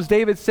Psalms,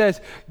 David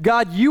says,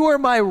 "God, you are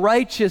my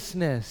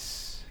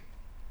righteousness.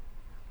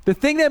 The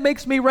thing that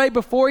makes me right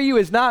before you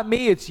is not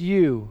me, it's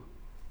you."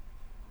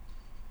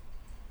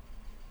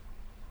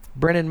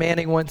 Brennan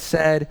Manning once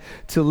said,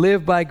 "To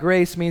live by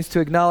grace means to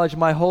acknowledge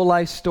my whole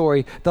life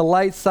story, the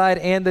light side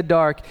and the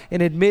dark. In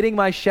admitting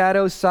my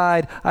shadow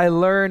side, I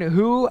learn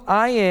who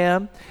I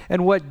am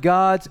and what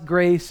God's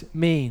grace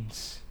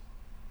means."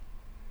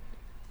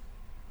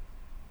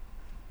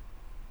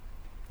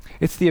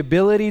 It's the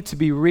ability to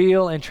be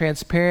real and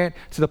transparent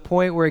to the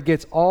point where it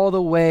gets all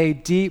the way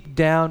deep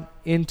down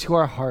into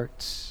our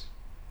hearts.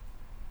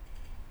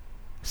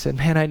 I said,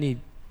 man, I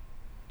need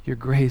your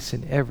grace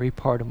in every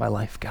part of my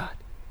life, God.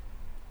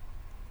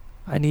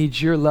 I need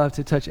your love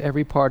to touch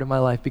every part of my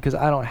life because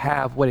I don't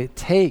have what it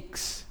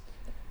takes.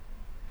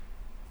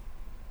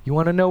 You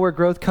want to know where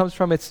growth comes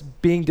from? It's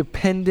being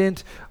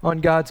dependent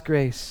on God's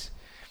grace.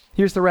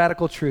 Here's the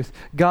radical truth.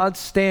 God's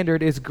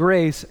standard is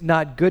grace,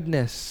 not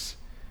goodness.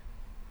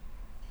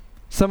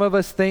 Some of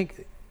us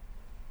think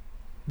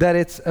that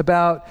it's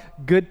about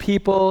good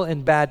people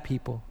and bad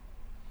people.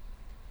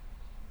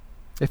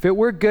 If it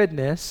were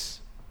goodness,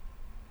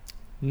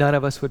 none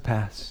of us would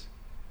pass.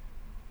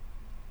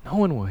 No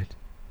one would.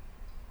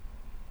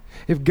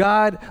 If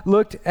God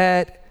looked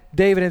at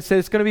David and said,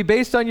 it's going to be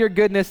based on your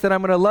goodness that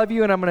I'm going to love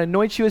you and I'm going to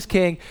anoint you as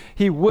king,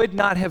 he would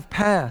not have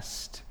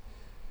passed.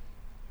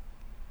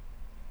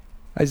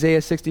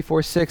 Isaiah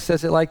 64:6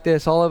 says it like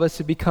this: "All of us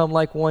have become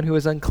like one who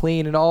is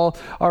unclean, and all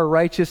our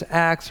righteous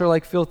acts are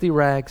like filthy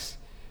rags.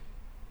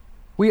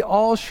 We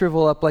all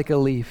shrivel up like a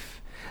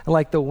leaf, and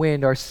like the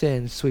wind our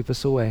sins sweep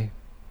us away."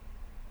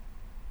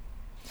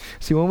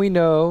 See, when we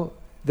know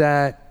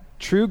that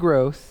true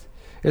growth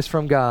is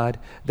from God,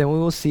 then we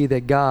will see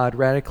that God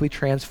radically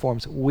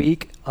transforms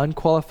weak,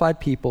 unqualified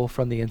people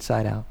from the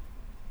inside out.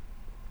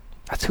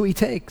 That's who he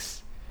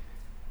takes.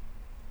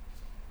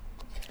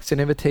 It's an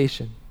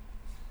invitation.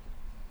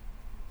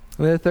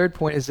 And then the third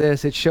point is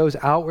this: it shows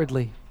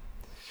outwardly.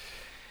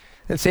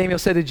 And Samuel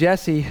said to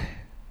Jesse,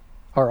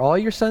 "Are all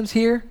your sons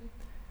here?"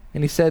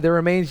 And he said, "There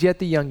remains yet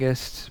the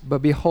youngest,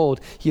 but behold,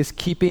 he is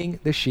keeping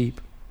the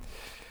sheep."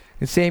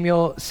 And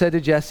Samuel said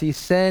to Jesse,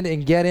 "Send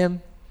and get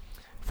him,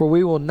 for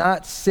we will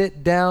not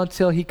sit down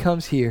till he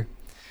comes here."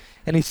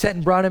 And he sent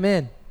and brought him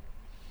in.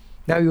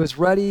 Now he was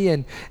ruddy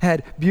and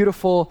had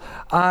beautiful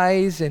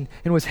eyes and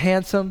was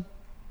handsome.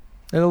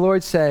 And the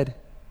Lord said,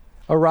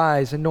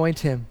 "Arise, anoint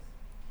him,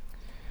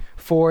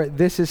 for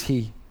this is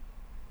he."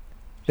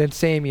 Then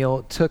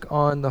Samuel took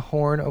on the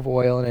horn of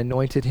oil and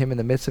anointed him in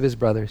the midst of his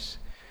brothers.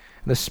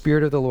 And the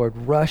Spirit of the Lord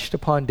rushed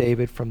upon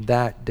David from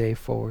that day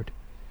forward.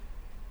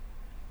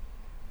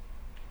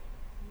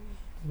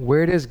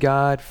 Where does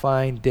God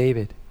find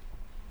David?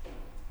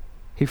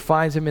 He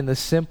finds him in the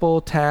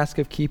simple task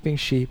of keeping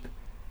sheep.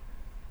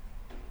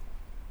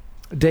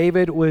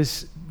 David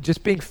was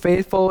just being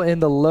faithful in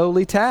the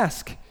lowly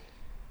task.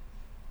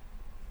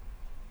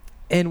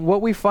 And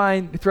what we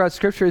find throughout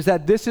Scripture is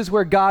that this is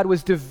where God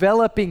was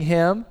developing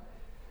him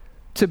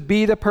to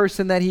be the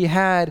person that he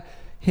had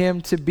him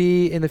to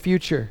be in the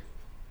future.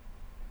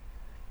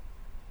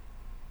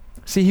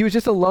 See, he was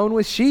just alone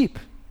with sheep.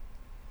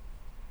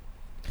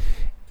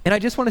 And I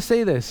just want to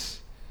say this.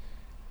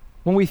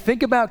 When we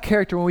think about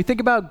character, when we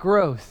think about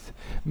growth,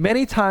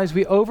 many times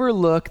we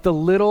overlook the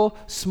little,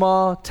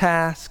 small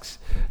tasks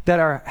that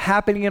are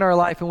happening in our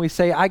life, and we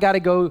say, I got to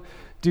go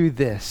do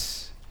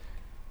this.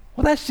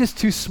 Well, that's just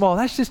too small.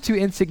 That's just too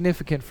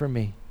insignificant for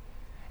me.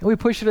 And we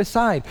push it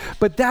aside.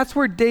 But that's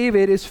where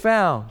David is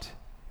found.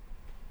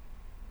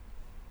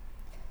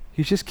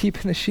 He's just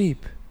keeping the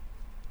sheep.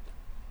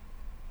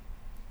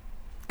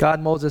 God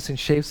molds us and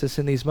shapes us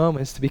in these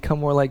moments to become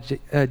more like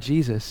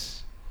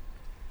Jesus.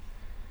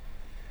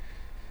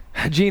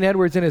 Gene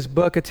Edwards, in his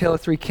book, A Tale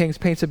of Three Kings,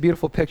 paints a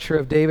beautiful picture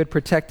of David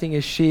protecting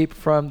his sheep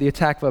from the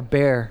attack of a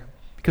bear.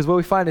 Because what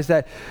we find is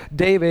that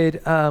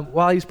David,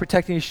 while he was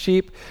protecting his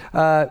sheep,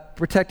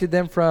 protected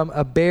them from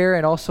a bear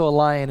and also a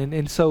lion.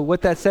 And so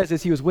what that says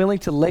is he was willing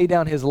to lay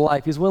down his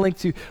life. He was willing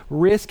to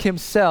risk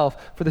himself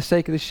for the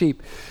sake of the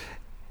sheep.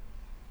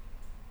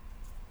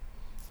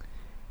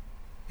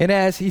 And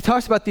as he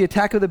talks about the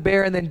attack of the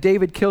bear and then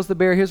David kills the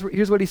bear,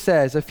 here's what he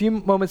says. A few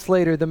moments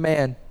later, the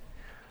man,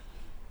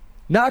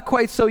 not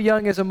quite so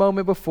young as a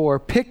moment before,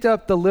 picked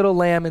up the little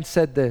lamb and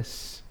said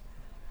this,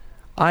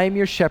 I am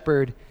your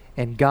shepherd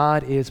and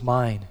God is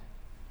mine.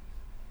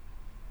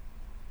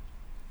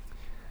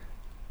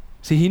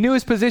 See, he knew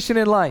his position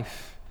in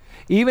life.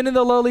 Even in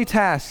the lowly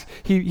tasks,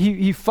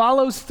 he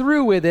follows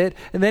through with it,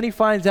 and then he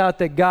finds out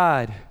that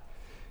God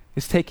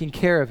is taking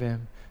care of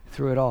him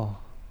through it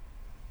all.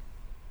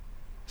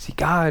 See,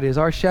 God is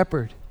our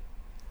shepherd.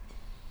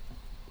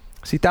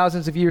 See,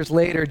 thousands of years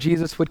later,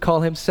 Jesus would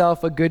call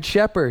himself a good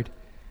shepherd.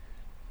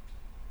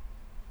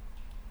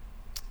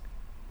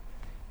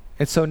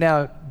 And so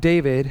now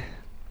David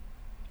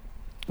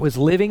was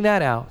living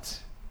that out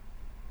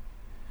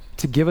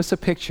to give us a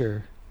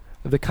picture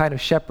of the kind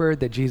of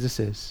shepherd that Jesus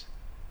is.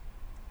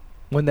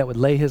 One that would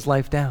lay his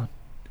life down.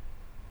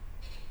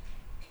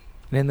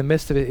 And in the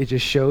midst of it, it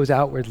just shows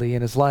outwardly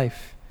in his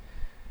life.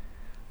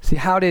 See,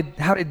 how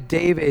did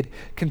David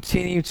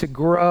continue to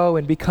grow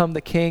and become the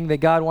king that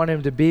God wanted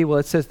him to be? Well,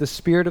 it says the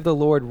Spirit of the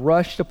Lord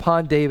rushed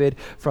upon David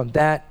from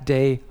that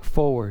day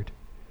forward.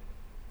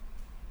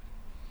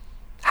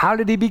 How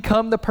did he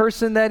become the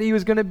person that he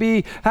was going to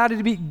be? How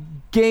did he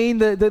gain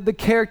the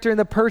character and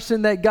the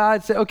person that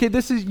God said, okay,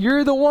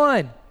 you're the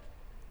one?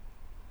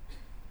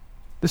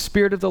 The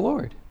Spirit of the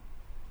Lord.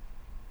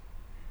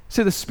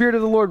 So the Spirit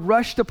of the Lord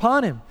rushed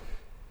upon him.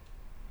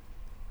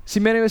 See,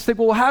 many of us think,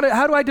 well, how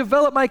do I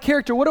develop my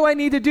character? What do I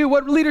need to do?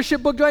 What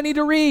leadership book do I need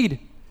to read?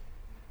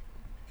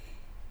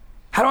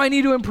 How do I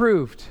need to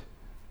improve?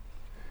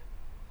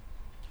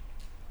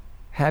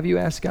 Have you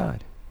asked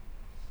God?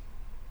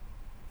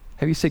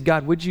 Have you said,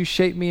 God, would you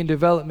shape me and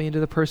develop me into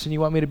the person you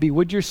want me to be?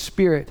 Would your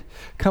Spirit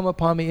come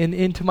upon me and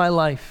into my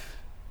life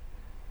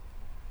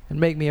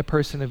and make me a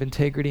person of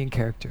integrity and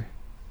character?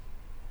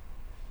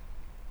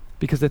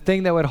 Because the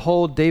thing that would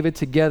hold David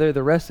together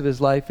the rest of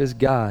his life is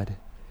God.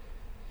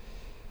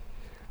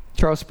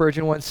 Charles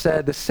Spurgeon once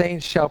said, the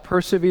saints shall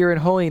persevere in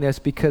holiness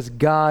because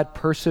God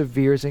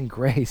perseveres in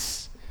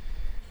grace.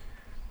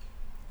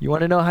 You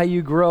want to know how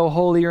you grow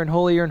holier and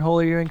holier and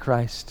holier in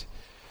Christ?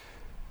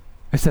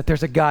 It's that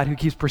there's a God who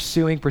keeps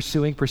pursuing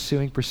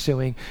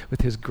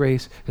with his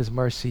grace, his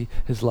mercy,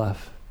 his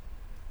love.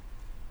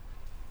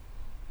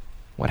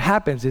 What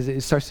happens is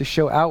it starts to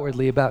show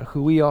outwardly about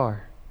who we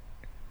are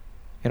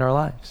in our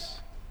lives.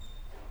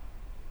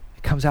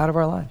 It comes out of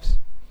our lives.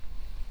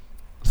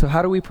 So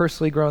how do we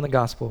personally grow in the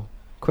gospel?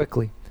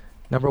 Quickly.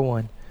 Number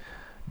one,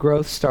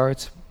 growth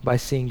starts by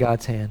seeing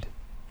God's hand.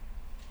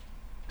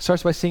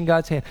 Starts by seeing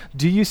God's hand.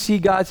 Do you see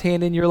God's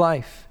hand in your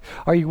life?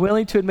 Are you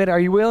willing to admit it? Are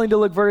you willing to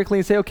look vertically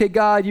and say, okay,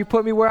 God, you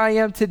put me where I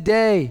am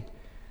today.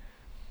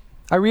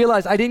 I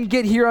realize I didn't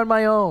get here on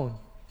my own.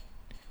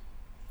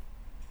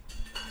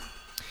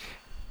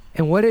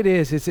 And what it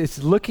is it's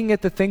looking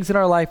at the things in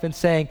our life and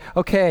saying,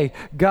 okay,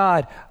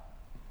 God,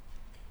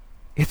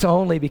 it's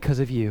only because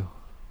of you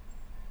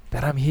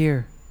that I'm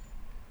here.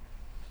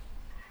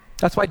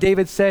 That's why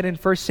David said in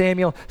 1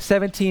 Samuel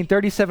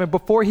 17:37,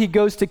 before he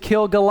goes to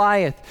kill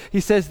Goliath, he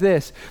says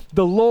this,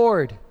 the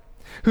Lord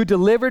who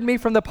delivered me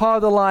from the paw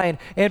of the lion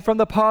and from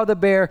the paw of the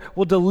bear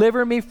will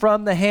deliver me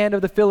from the hand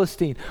of the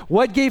Philistine.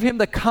 What gave him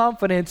the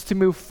confidence to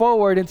move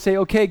forward and say,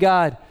 okay,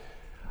 God,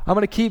 I'm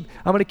going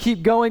to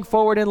keep going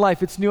forward in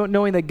life. It's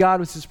knowing that God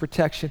was his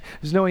protection.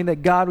 It's knowing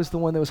that God was the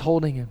one that was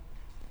holding him.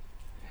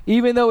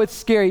 Even though it's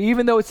scary,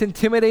 even though it's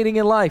intimidating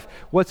in life,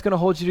 what's going to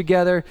hold you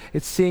together?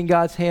 It's seeing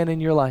God's hand in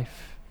your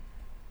life.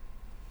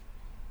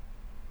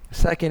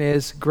 Second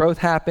is growth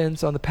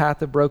happens on the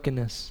path of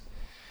brokenness.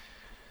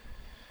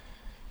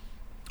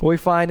 What we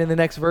find in the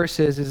next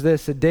verses is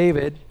this, that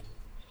David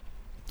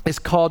is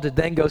called to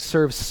then go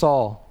serve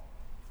Saul.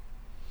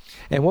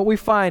 And what we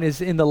find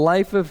is in the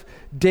life of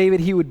David,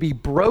 he would be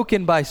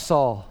broken by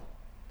Saul.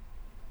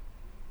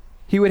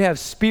 He would have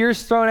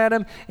spears thrown at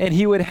him, and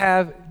he would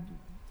have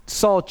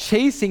Saul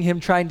chasing him,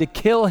 trying to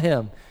kill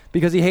him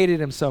because he hated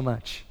him so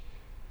much.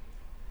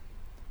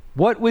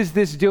 What was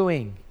this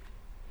doing?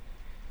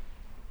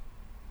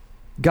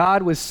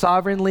 God was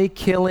sovereignly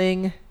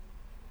killing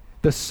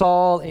the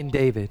Saul in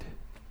David.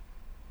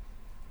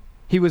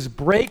 He was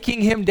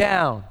breaking him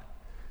down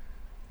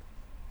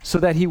so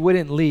that he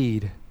wouldn't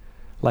lead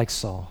like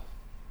Saul.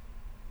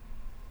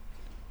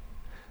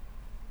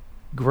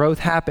 Growth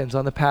happens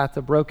on the path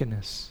of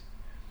brokenness.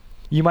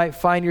 You might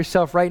find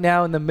yourself right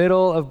now in the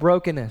middle of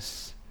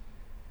brokenness.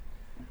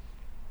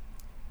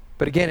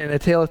 But again, in A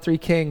Tale of Three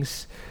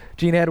Kings,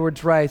 Gene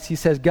Edwards writes, he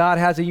says, God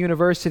has a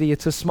university.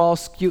 It's a small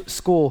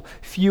school.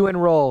 Few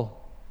enroll.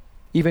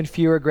 Even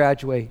fewer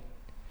graduate.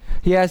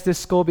 He has this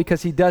school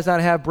because he does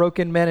not have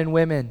broken men and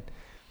women.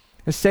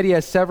 Instead, he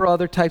has several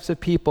other types of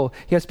people.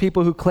 He has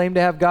people who claim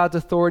to have God's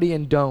authority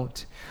and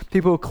don't.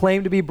 People who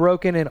claim to be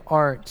broken and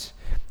aren't.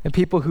 And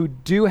people who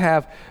do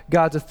have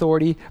God's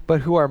authority,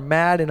 but who are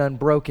mad and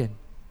unbroken.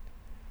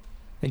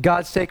 In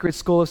God's sacred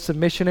school of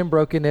submission and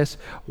brokenness,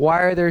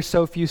 why are there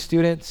so few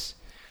students?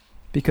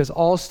 Because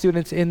all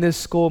students in this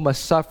school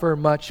must suffer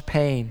much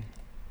pain.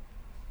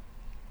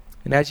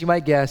 And as you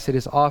might guess, it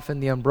is often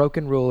the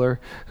unbroken ruler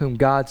whom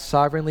God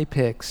sovereignly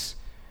picks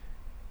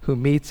who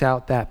metes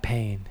out that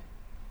pain.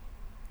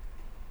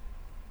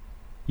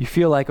 You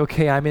feel like,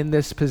 okay, I'm in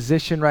this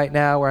position right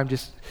now where I'm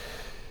just,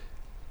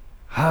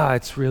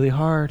 it's really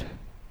hard.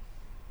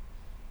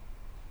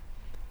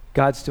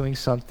 God's doing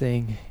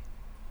something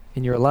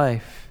in your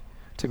life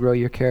to grow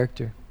your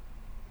character.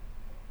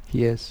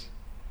 He is.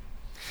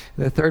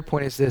 And the third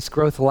point is this: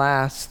 growth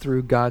lasts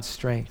through God's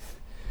strength.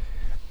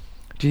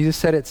 Jesus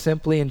said it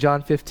simply in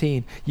John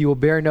 15, you will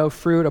bear no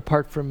fruit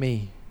apart from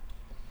me.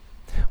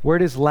 Where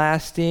does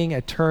lasting,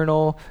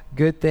 eternal,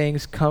 good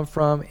things come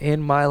from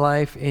in my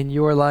life, in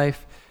your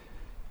life?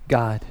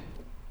 God.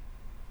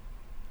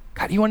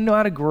 God, you want to know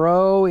how to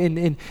grow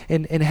and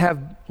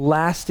have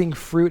lasting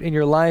fruit in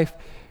your life?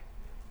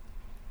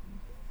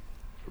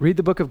 Read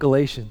the book of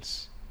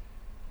Galatians.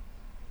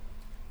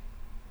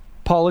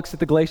 Paul looks at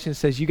the Galatians and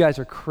says, you guys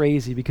are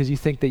crazy because you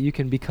think that you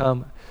can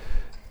become,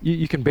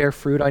 you can bear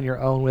fruit on your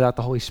own without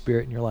the Holy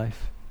Spirit in your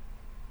life.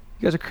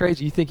 You guys are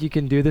crazy. You think you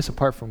can do this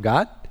apart from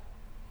God?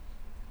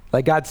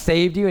 Like God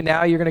saved you and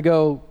now you're going to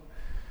go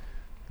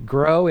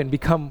grow and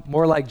become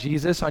more like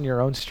Jesus on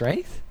your own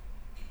strength?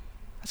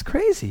 That's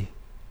crazy.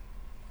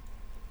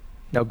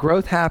 No,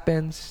 growth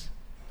happens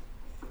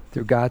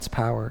through God's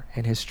power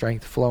and his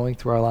strength flowing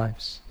through our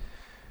lives.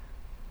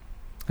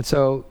 And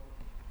so,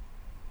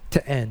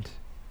 to end,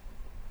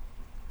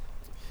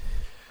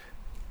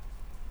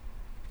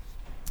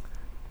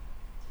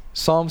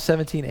 Psalm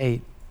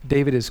 17:8,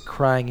 David is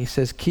crying. He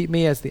says, keep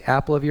me as the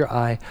apple of your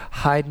eye,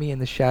 hide me in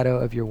the shadow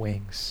of your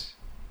wings.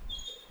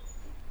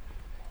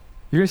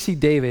 You're going to see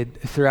David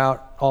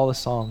throughout all the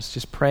Psalms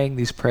just praying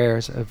these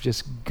prayers of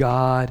just,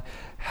 God,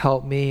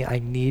 help me. I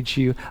need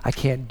you. I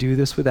can't do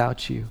this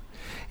without you.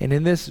 And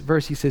in this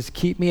verse, he says,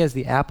 keep me as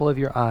the apple of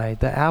your eye.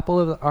 The apple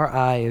of our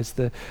eye is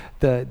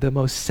the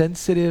most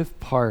sensitive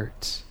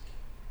part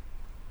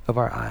of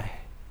our eye.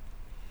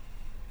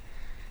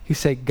 He's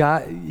saying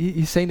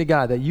to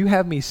God that you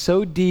have me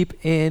so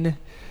deep in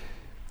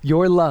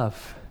your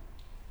love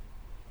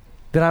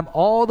that I'm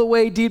all the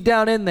way deep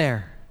down in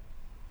there.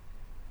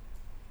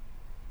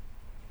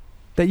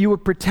 That you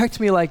would protect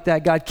me like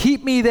that, God.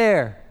 Keep me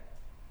there.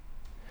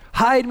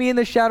 Hide me in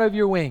the shadow of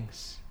your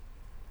wings.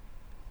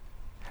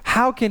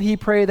 How can he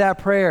pray that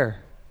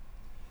prayer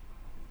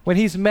when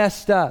he's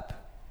messed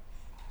up,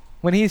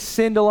 when he's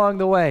sinned along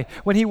the way,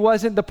 when he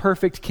wasn't the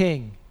perfect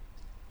king?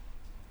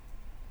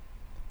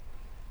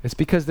 It's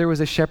because there was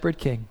a shepherd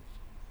king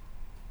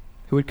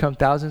who would come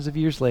thousands of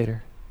years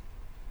later,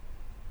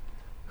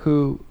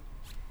 who,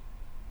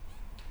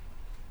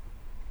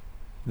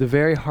 the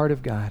very heart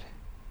of God,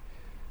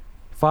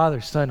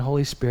 Father, Son,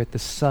 Holy Spirit, the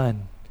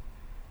Son,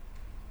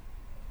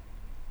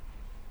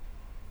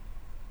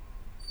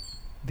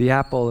 the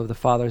apple of the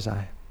Father's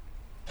eye,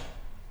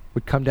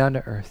 would come down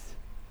to earth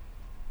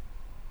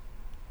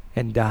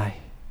and die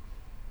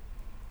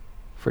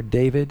for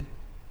David,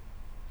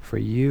 for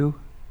you,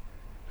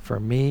 for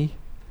me,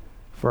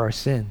 for our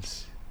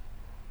sins.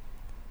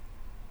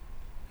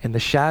 And the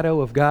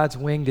shadow of God's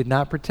wing did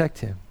not protect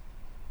him.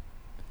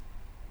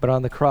 But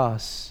on the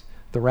cross,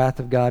 the wrath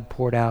of God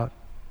poured out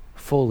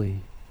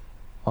fully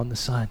on the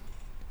Son.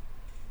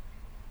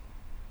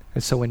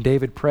 And so when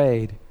David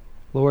prayed,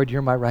 Lord,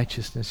 you're my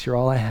righteousness, you're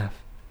all I have,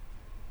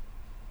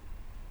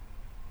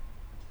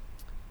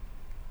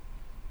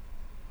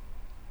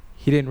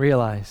 he didn't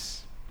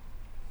realize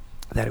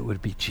that it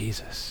would be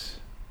Jesus,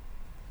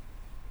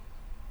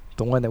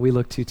 the one that we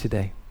look to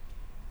today.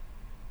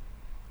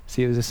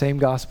 See, it was the same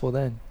gospel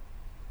then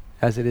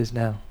as it is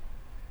now.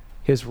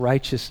 His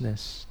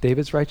righteousness,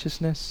 David's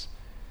righteousness,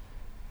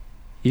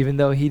 even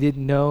though he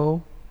didn't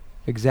know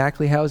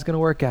exactly how it was going to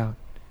work out,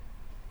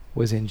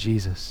 was in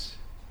Jesus.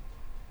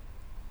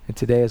 And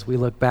today, as we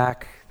look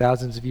back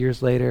thousands of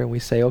years later and we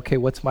say, okay,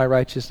 what's my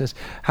righteousness?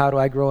 How do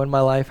I grow in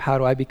my life? How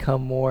do I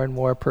become more and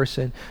more a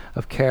person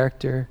of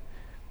character?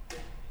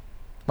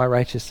 My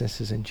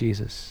righteousness is in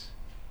Jesus.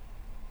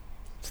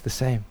 It's the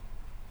same.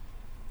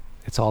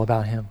 It's all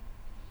about him.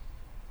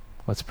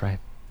 Let's pray.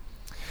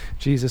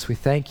 Jesus, we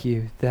thank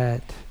you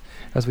that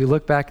as we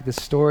look back at this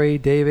story,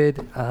 David,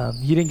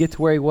 he didn't get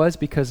to where he was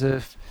because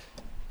of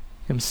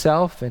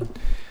himself and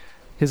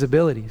his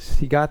abilities.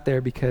 He got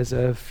there because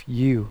of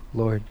you,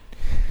 Lord.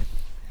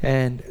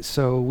 And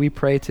so we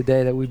pray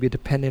today that we be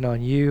dependent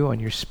on you, on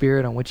your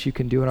Spirit, on what you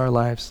can do in our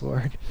lives,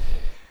 Lord.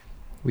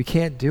 We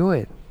can't do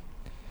it.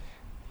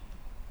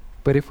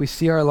 But if we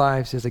see our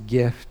lives as a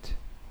gift,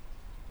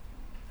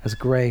 as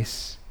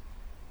grace,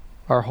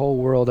 our whole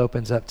world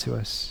opens up to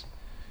us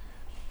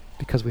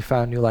because we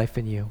found new life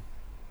in you.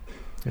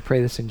 I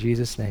pray this in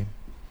Jesus' name.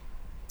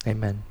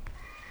 Amen.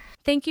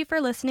 Thank you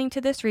for listening to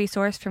this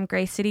resource from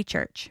Grace City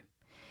Church.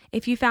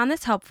 If you found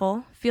this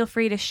helpful, feel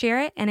free to share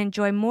it and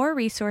enjoy more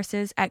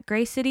resources at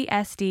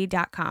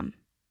gracecitysd.com.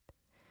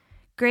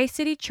 Grace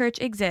City Church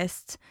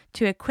exists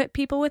to equip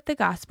people with the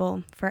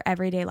gospel for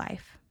everyday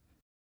life.